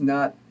 she's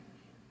not.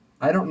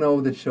 I don't know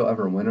that she'll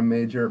ever win a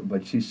major,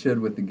 but she should,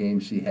 with the game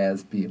she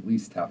has, be at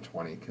least top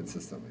 20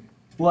 consistently.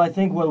 Well, I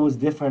think what was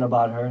different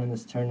about her in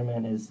this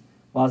tournament is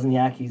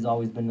Wozniacki's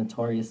always been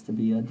notorious to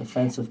be a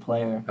defensive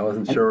player. I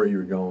wasn't sure where you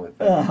were going with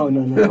that. Oh,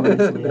 no,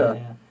 notoriously, Yeah.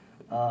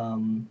 yeah.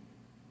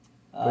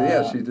 But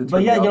yeah, she did But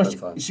turn yeah, the you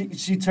offense know, on.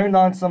 she turned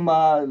on some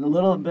a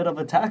little bit of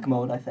attack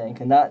mode, I think,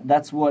 and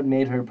that's what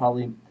made her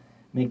probably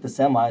make the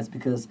semis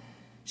because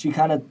she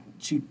kind of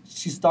she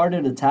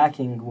started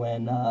attacking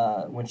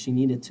when she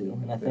needed to,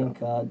 and I think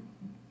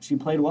she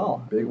played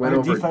well. Big win Her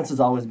over- defense has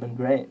always been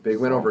great. Big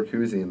win so- over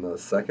Kuzi in the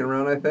second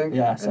round, I think.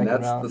 Yeah, second And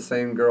that's round. the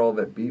same girl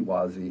that beat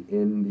Wozzy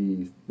in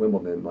the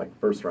Wimbledon,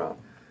 first round.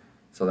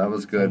 So that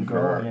was good Same for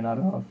girl, her. I mean, I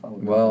don't know if I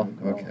would. Well,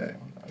 call her a okay.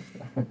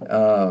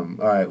 girl.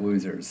 All right,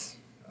 losers.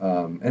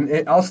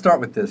 And I'll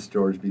start with this,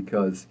 George,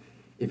 because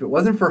if it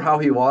wasn't for how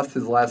he lost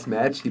his last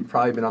match, he'd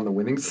probably been on the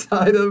winning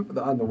side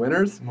on the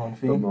winners. Monfils.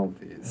 The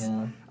Monfils.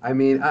 Yeah. I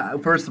mean,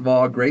 first of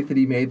all, great that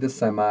he made the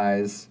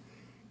semis.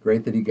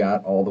 Great that he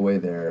got all the way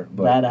there.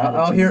 But Bad I'll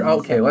attitude hear. in the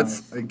Okay,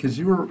 let's semis. because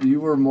you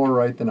were more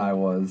right than I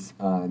was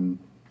on.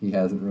 He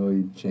hasn't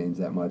really changed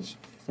that much.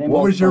 Same What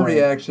old was your story.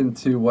 reaction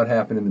to what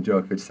happened in the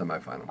Djokovic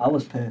semifinal? I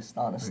was pissed,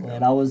 honestly, Okay.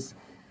 and I was.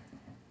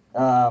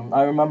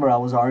 I remember I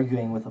was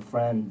arguing with a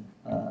friend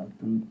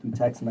through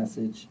text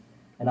message,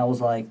 and I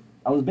was like,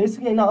 I was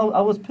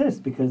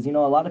pissed because a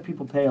lot of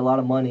people pay a lot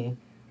of money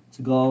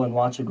to go and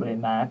watch a great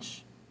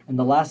match, and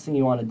the last thing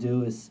you want to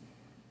do is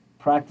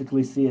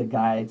practically see a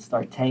guy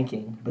start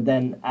tanking. But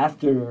then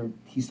after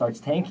he starts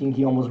tanking,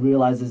 he almost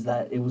realizes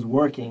that it was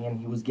working and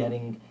he was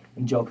getting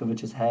in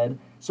Djokovic's head,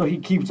 so he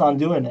keeps on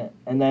doing it,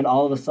 and then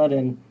all of a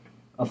sudden,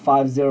 a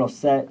 5-0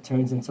 set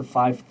turns into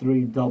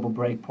 5-3 double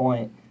break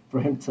point for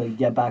him to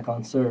get back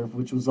on serve,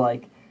 which was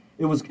like,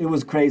 it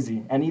was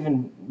crazy. And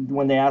even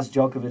when they asked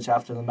Djokovic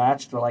after the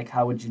match, they're like,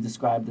 "How would you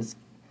describe this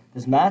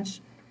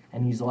match?"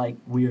 And he's like,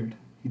 "Weird."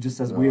 He just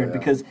says weird yeah.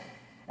 because,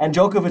 and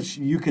Djokovic,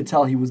 you could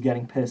tell he was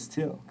getting pissed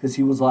too because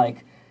he was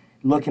like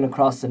looking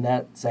across the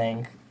net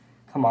saying,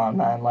 "Come on,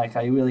 man! Like,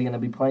 are you really gonna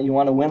be playing? You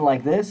want to win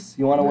like this?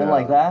 You want to win Yeah.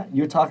 like that?"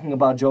 You're talking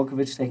about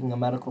Djokovic taking a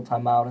medical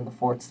timeout in the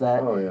fourth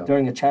set Oh, yeah.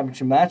 during a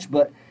championship match,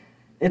 but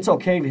it's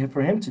okay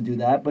for him to do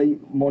that. But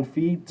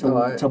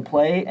Monfils to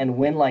play and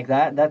win like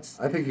that—that's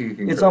I think you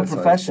can. it's criticize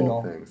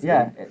unprofessional. both things.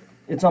 Yeah,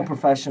 it's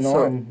unprofessional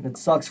So- and it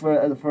sucks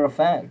for a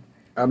fan.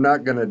 I'm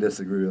not going to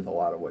disagree with a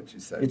lot of what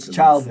you said. It's 'cause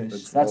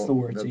childish. That's the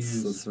word to that's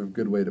use. That's a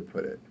good way to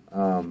put it.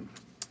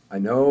 I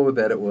know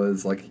that it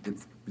was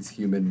it's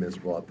humid,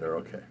 miserable out there.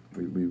 Okay,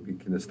 we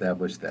can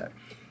establish that.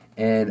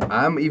 And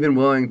I'm even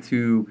willing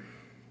to,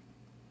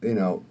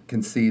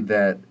 concede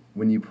that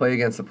when you play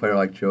against a player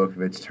like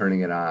Djokovic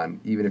turning it on,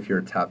 even if you're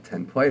a top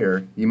 10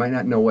 player, you might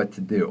not know what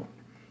to do.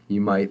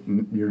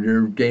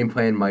 Your game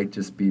plan might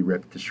just be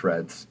ripped to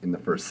shreds in the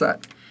first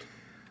set.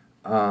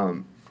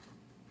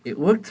 It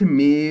looked to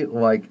me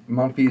like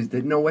Monfils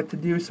didn't know what to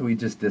do, so he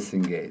just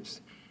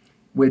disengaged,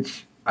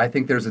 which I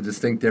think there's a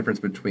distinct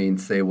difference between,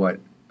 say, what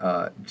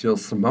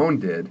Gilles Simon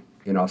did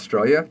in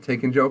Australia,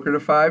 taking Joker to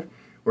 5,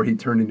 where he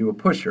turned into a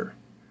pusher,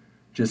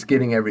 just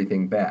getting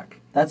everything back.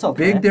 That's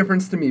okay. Big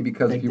difference to me,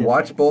 because if you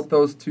watch both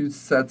those two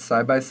sets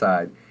side by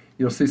side,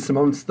 you'll see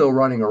Simone still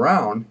running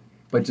around,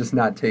 but just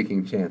not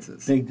taking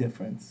chances. Big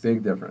difference.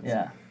 Big difference.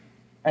 Yeah.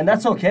 And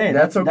that's okay.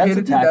 That's okay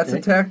to do. That's a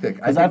tactic.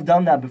 Because I've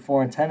done that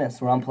before in tennis,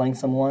 where I'm playing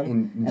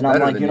someone, and I'm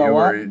like, you know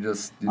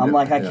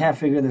what? I can't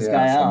figure this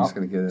guy out.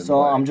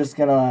 So I'm just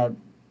going to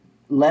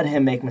let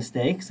him make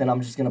mistakes, and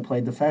I'm just going to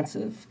play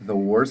defensive. The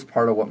worst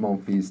part of what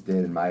Monfils did,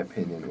 in my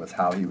opinion, was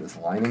how he was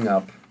lining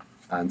up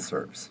on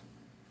serves.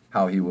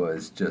 How he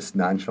was just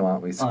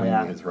nonchalantly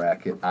swinging his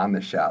racket on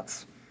the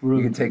shots. Rude.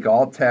 You can take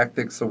all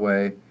tactics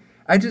away.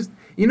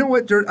 You know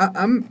what, George?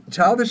 I'm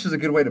childish is a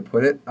good way to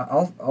put it.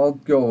 I'll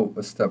go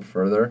a step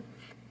further.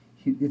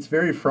 It's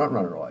very front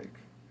runner like,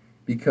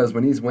 because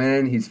when he's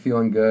winning, he's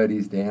feeling good,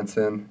 he's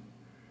dancing.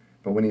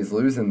 But when he's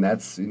losing,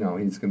 that's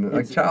he's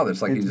gonna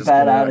childish. Like he's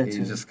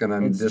just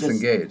gonna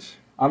disengage.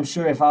 I'm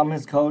sure if I'm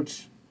his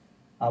coach,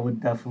 I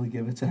would definitely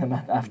give it to him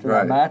after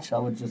that match. I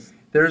would just.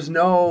 There's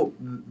no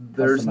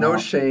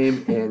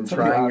shame in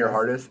trying your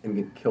hardest and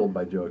get killed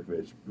by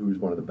Djokovic, who's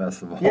one of the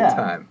best of all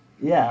time.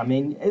 Yeah, I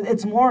mean,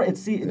 it's more.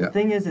 The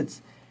thing is,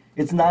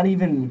 it's not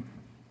even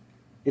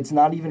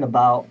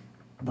about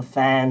the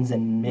fans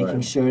and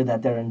making sure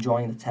that they're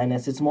enjoying the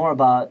tennis. It's more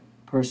about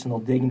personal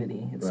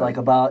dignity. It's like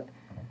about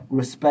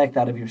respect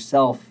out of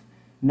yourself,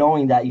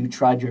 knowing that you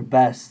tried your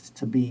best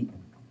to beat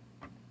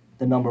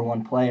the number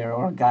one player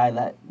or a guy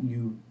that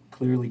you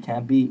clearly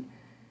can't beat.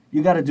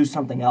 You got to do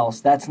something else.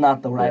 That's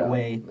not the right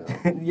way.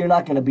 No. You're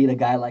not going to beat a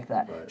guy like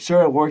that. Right.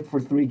 Sure, it worked for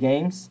 3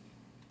 games.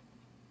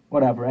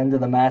 Whatever. End of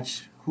the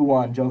match. Who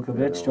won?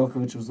 Djokovic.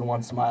 Djokovic was the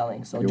one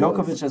smiling. So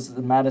Djokovic, as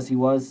mad as he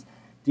was,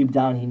 deep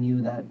down he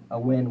knew that a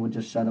win would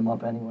just shut him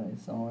up anyway.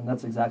 And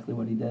that's exactly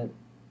what he did.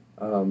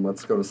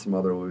 Let's go to some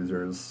other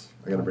losers.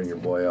 I got to bring your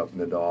boy up,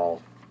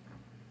 Nadal.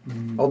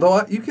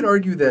 Although you could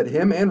argue that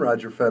him and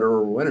Roger Federer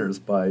were winners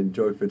by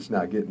Djokovic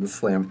not getting the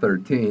Slam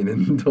 13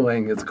 and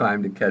delaying his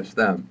climb to catch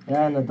them.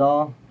 Yeah,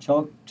 Nadal,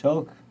 choke.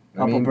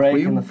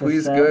 Break in the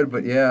fifth set. Good,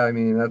 but yeah, I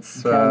mean,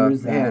 that's,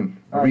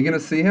 man. Are we going to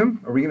see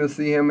him? Are we going to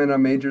see him in a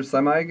major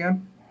semi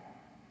again?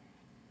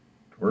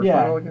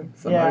 Quarterfinal again?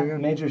 Semi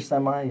again? Major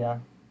semi, yeah.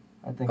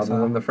 I think so.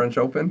 Other than the French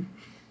Open?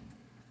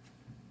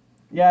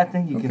 Yeah, I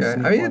think you can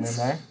sneak one in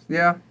there.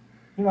 Yeah.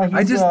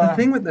 The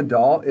thing with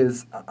Nadal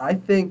is, I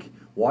think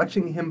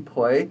watching him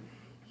play,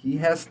 he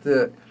has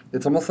to,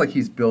 it's almost like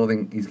he's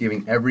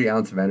giving every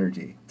ounce of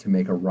energy to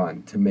make a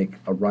run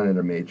at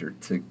a major,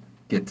 to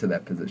get to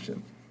that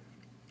position.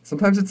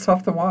 Sometimes it's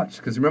tough to watch,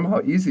 because remember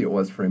how easy it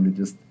was for him to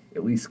just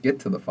at least get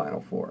to the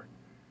Final Four.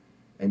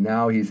 And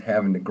now he's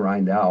having to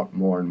grind out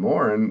more and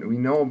more, and we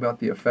know about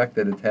the effect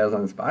that it has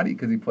on his body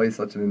because he plays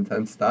such an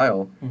intense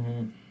style.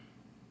 Mm-hmm.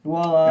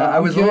 Well, I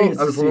was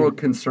a little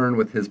concerned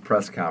with his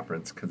press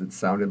conference, because it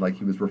sounded like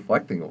he was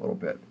reflecting a little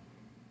bit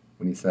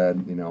when he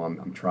said,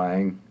 I'm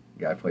trying.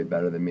 The guy played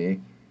better than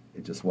me.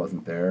 It just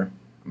wasn't there.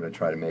 I'm going to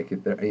try to make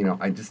it there.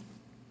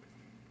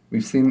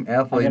 We've seen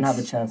athletes. I didn't have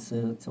a chance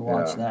to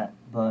watch that,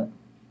 but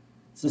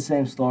it's the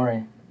same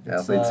story.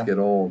 Athletes get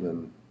old,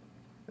 and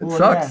it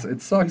sucks. Yeah.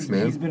 It sucks,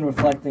 man. He's been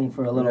reflecting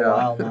for a little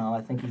while now.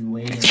 I think he's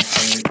waiting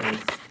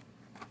for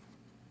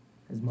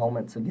his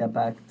moment to get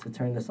back to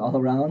turn this all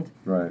around.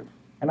 Right.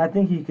 And I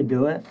think he could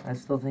do it. I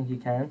still think he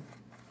can.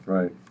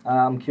 Right.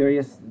 I'm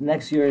curious.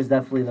 Next year is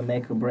definitely the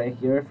make or break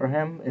year for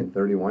him.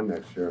 31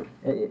 next year.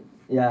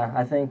 Yeah,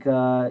 I think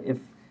if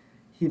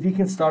he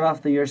can start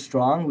off the year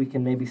strong, we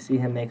can maybe see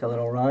him make a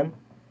little run.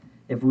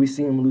 If we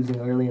see him losing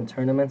early in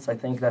tournaments, I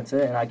think that's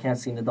it. And I can't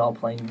see Nadal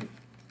playing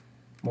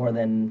more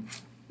than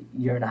a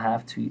year and a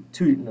half,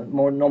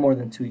 no more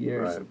than 2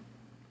 years. Right.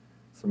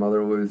 Some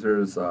other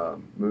losers: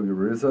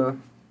 Muguruza,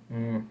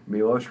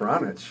 Milos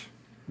Raonic.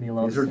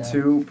 These are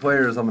 2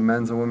 players on the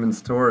men's and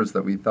women's tours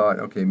that we thought,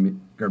 okay,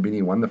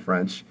 Garbini won the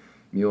French,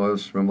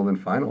 Milos Wimbledon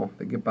final.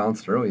 They get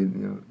bounced early.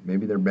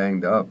 Maybe they're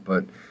banged up,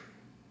 but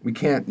we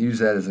can't use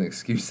that as an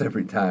excuse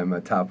every time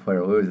a top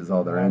player loses.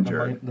 They're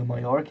injured. The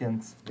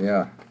Mallorcans.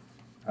 Yeah.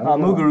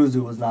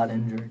 Muguruza was not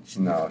injured. She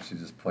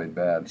just played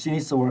bad. She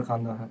needs to work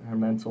on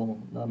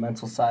the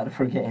mental side of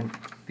her game,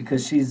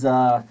 because she's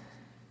not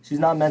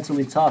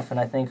mentally tough, and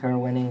I think her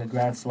winning a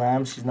Grand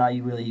Slam, she's not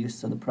really used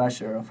to the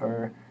pressure of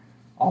her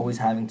always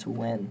having to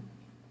win.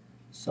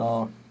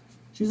 So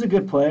she's a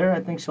good player. I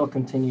think she'll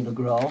continue to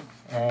grow,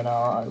 and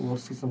we'll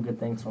see some good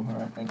things from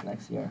her, I think,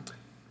 next year.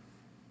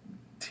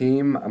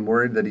 Thiem, I'm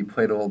worried that he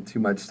played a little too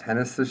much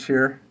tennis this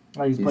year.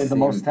 He's played the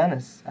most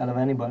tennis out of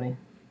anybody.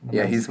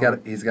 Yeah, he's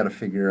got to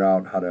figure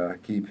out how to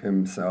keep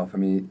himself. I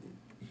mean,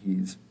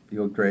 he's he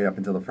looked great up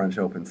until the French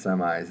Open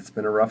semis. It's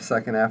been a rough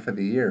second half of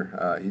the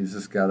year. He's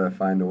just got to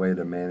find a way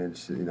to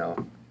manage,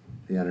 the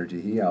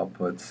energy he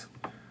outputs.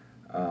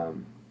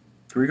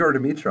 Grigor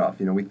Dimitrov,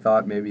 we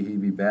thought maybe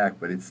he'd be back,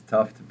 but it's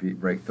tough to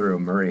break through.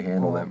 Murray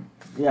handled him.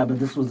 Yeah, but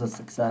this was a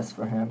success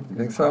for him. You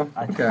think so?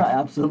 Okay.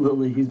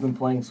 Absolutely. He's been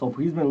playing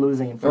he's been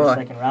losing in first,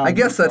 second round. I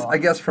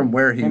guess from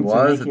where he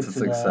was, it's a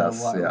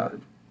success.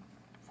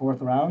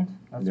 Fourth round?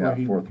 That's where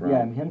fourth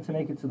round. Yeah, him to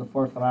make it to the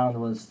fourth round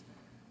was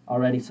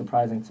already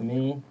surprising to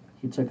me.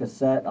 He took a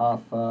set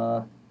off,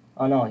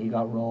 he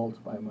got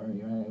rolled by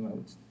Murray, right?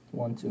 It's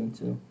 1-2 and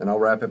 2. And I'll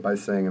wrap it by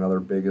saying another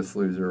biggest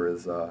loser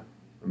is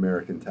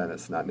American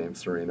tennis, not named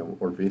Serena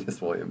or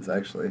Venus Williams,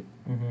 actually.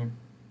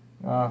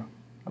 Mm-hmm.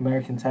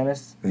 American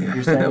tennis?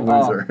 You're saying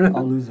loser.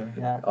 Loser,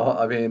 yeah.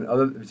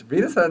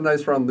 Venus had a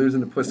nice run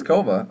losing to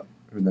Pliskova,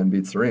 who then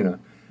beat Serena.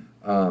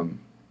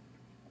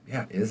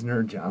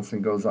 Isner,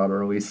 Johnson goes out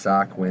early,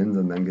 Sock wins,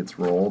 and then gets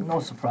rolled. No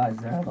surprise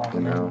there at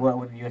all. What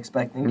were you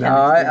expecting? No,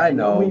 I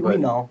know. We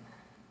know.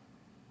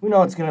 We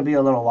know it's going to be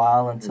a little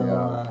while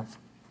until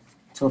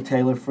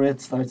Taylor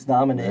Fritz starts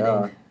dominating.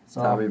 Yeah.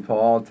 So, Tommy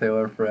Paul,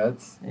 Taylor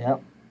Fritz.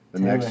 Yep. The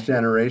next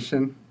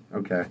generation.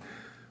 Okay.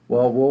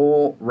 Well,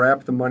 we'll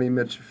wrap the Money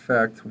Mitch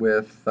effect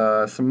with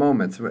some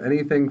moments.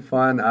 Anything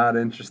fun, odd,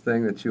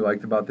 interesting that you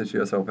liked about this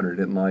U.S. Open or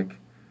didn't like?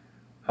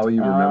 How will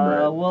you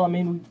remember it? Well,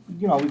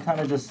 we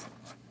kind of just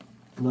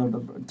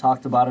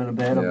talked about it a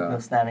bit. The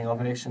standing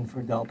ovation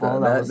for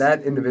Delpo.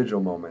 That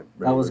individual moment.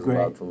 That was great.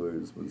 About to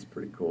lose was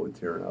pretty cool.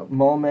 Tearing up.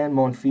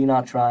 Monfils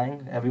not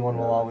trying. Everyone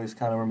will always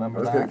kind of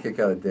remember that. I was going to kick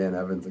out of Dan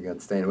Evans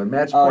against Stan. When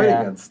match point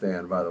against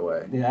Stan, by the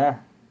way. Yeah.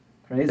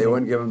 Crazy. They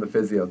wouldn't give him the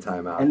physio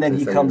timeout. And then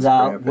he comes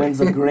out, wins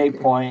a great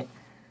point,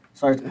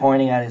 starts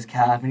pointing at his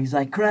calf, and he's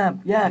like,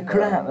 cramp,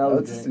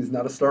 cramp. He's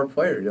not a star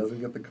player. He doesn't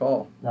get the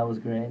call. That was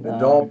great.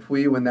 Nadal,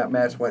 Puig, when that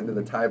match went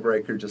into the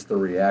tiebreaker, just the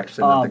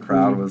reaction that the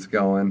crowd was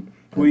going.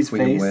 Puig's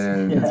face.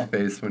 His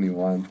face when he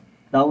won.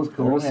 That was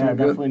cool.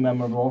 Definitely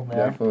memorable.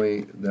 There.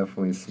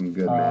 Definitely some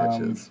good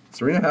matches.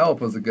 Serena Halep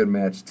was a good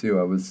match, too.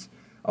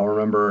 I'll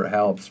remember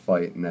Halep's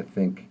fight, and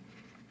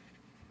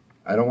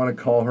I don't want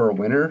to call her a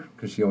winner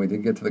because she only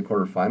did get to the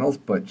quarterfinals,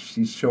 but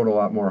she showed a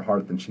lot more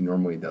heart than she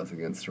normally does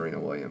against Serena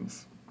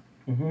Williams.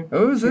 Mm-hmm.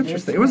 It was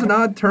interesting. It was an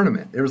odd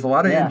tournament. There was a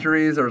lot of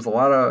injuries. There was a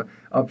lot of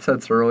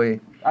upsets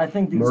early. I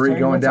think these Murray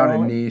going down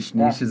to Niche.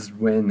 Niche's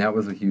win, that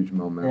was a huge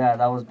moment. Yeah,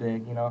 that was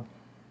big,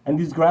 And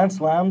these Grand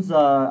Slams,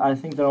 I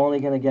think they're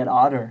only going to get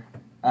odder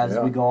as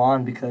we go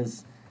on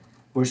because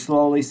we're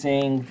slowly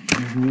seeing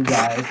these new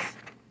guys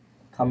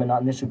coming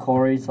out.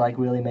 Nishikori's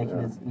really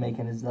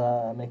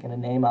making a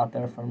name out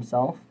there for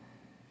himself.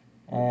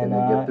 And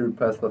can they get through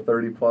past the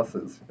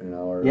 30-pluses,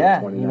 or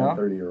 29,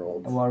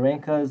 30-year-olds? Well,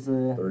 Wawrinka is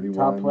a 31,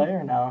 top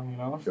player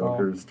now,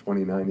 Joker's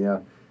 29, yeah.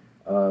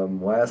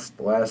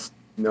 Last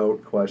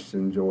note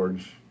question,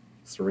 George.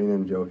 Serena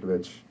and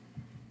Djokovic,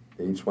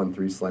 they each won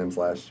 3 slams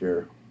last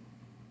year.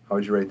 How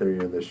would you rate their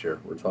year this year?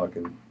 We're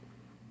talking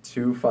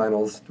 2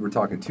 finals. We're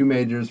talking 2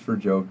 majors for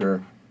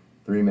Joker,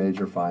 3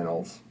 major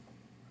finals.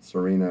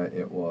 Serena,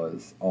 it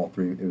was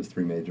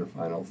 3 major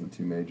finals and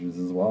 2 majors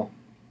as well.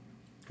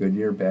 Good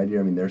year, bad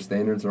year. Their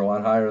standards are a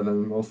lot higher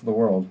than most of the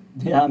world.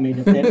 Yeah,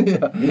 if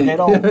they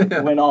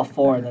don't win all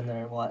 4, then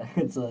they're what?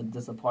 It's a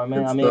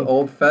disappointment. It's the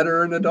old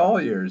Federer and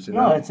Nadal years,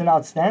 No, it's an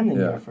outstanding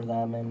year for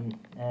them,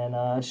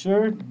 and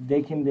sure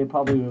they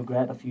probably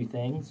regret a few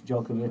things.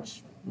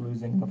 Djokovic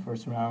losing the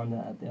first round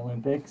at the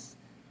Olympics,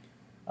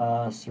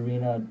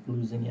 Serena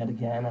losing yet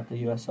again at the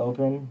U.S.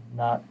 Open,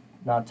 not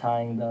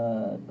tying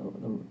the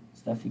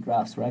Steffi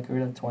Graf's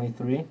record at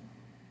 23.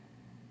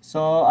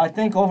 So I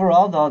think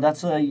overall, though,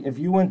 if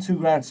you win 2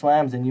 Grand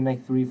Slams and you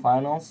make 3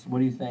 finals, what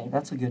do you think?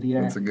 That's a good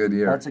year. That's a good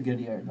year. That's a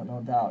good year,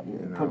 no doubt.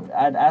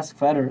 I'd ask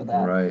Federer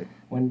that. Right.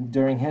 When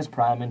during his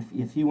prime, and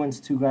if he wins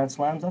 2 Grand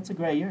Slams, that's a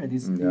great year.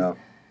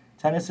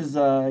 Tennis is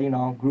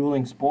a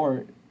grueling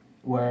sport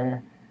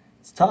where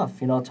it's tough.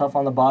 Tough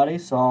on the body.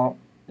 So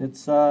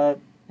it's I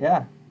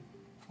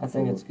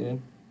think it's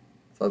good.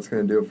 So that's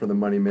going to do it for the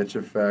Money Mitch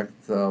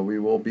effect. We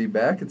will be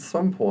back at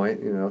some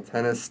point.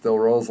 Tennis still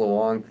rolls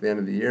along to the end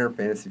of the year.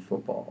 Fantasy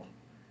football.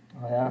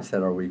 Oh, yeah. We just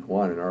had our week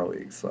 1 in our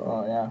league. So.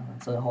 Oh, yeah.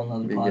 That's a whole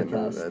nother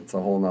podcast. It's a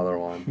whole nother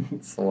one.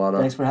 It's a lot of.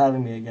 Thanks for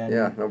having me again.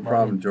 Yeah, no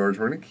problem, George.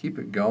 We're going to keep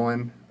it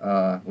going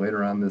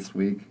later on this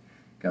week.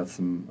 Got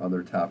some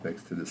other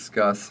topics to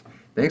discuss.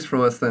 Thanks for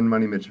listening.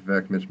 Money Mitch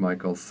Effect. Mitch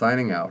Michaels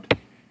signing out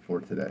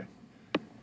for today.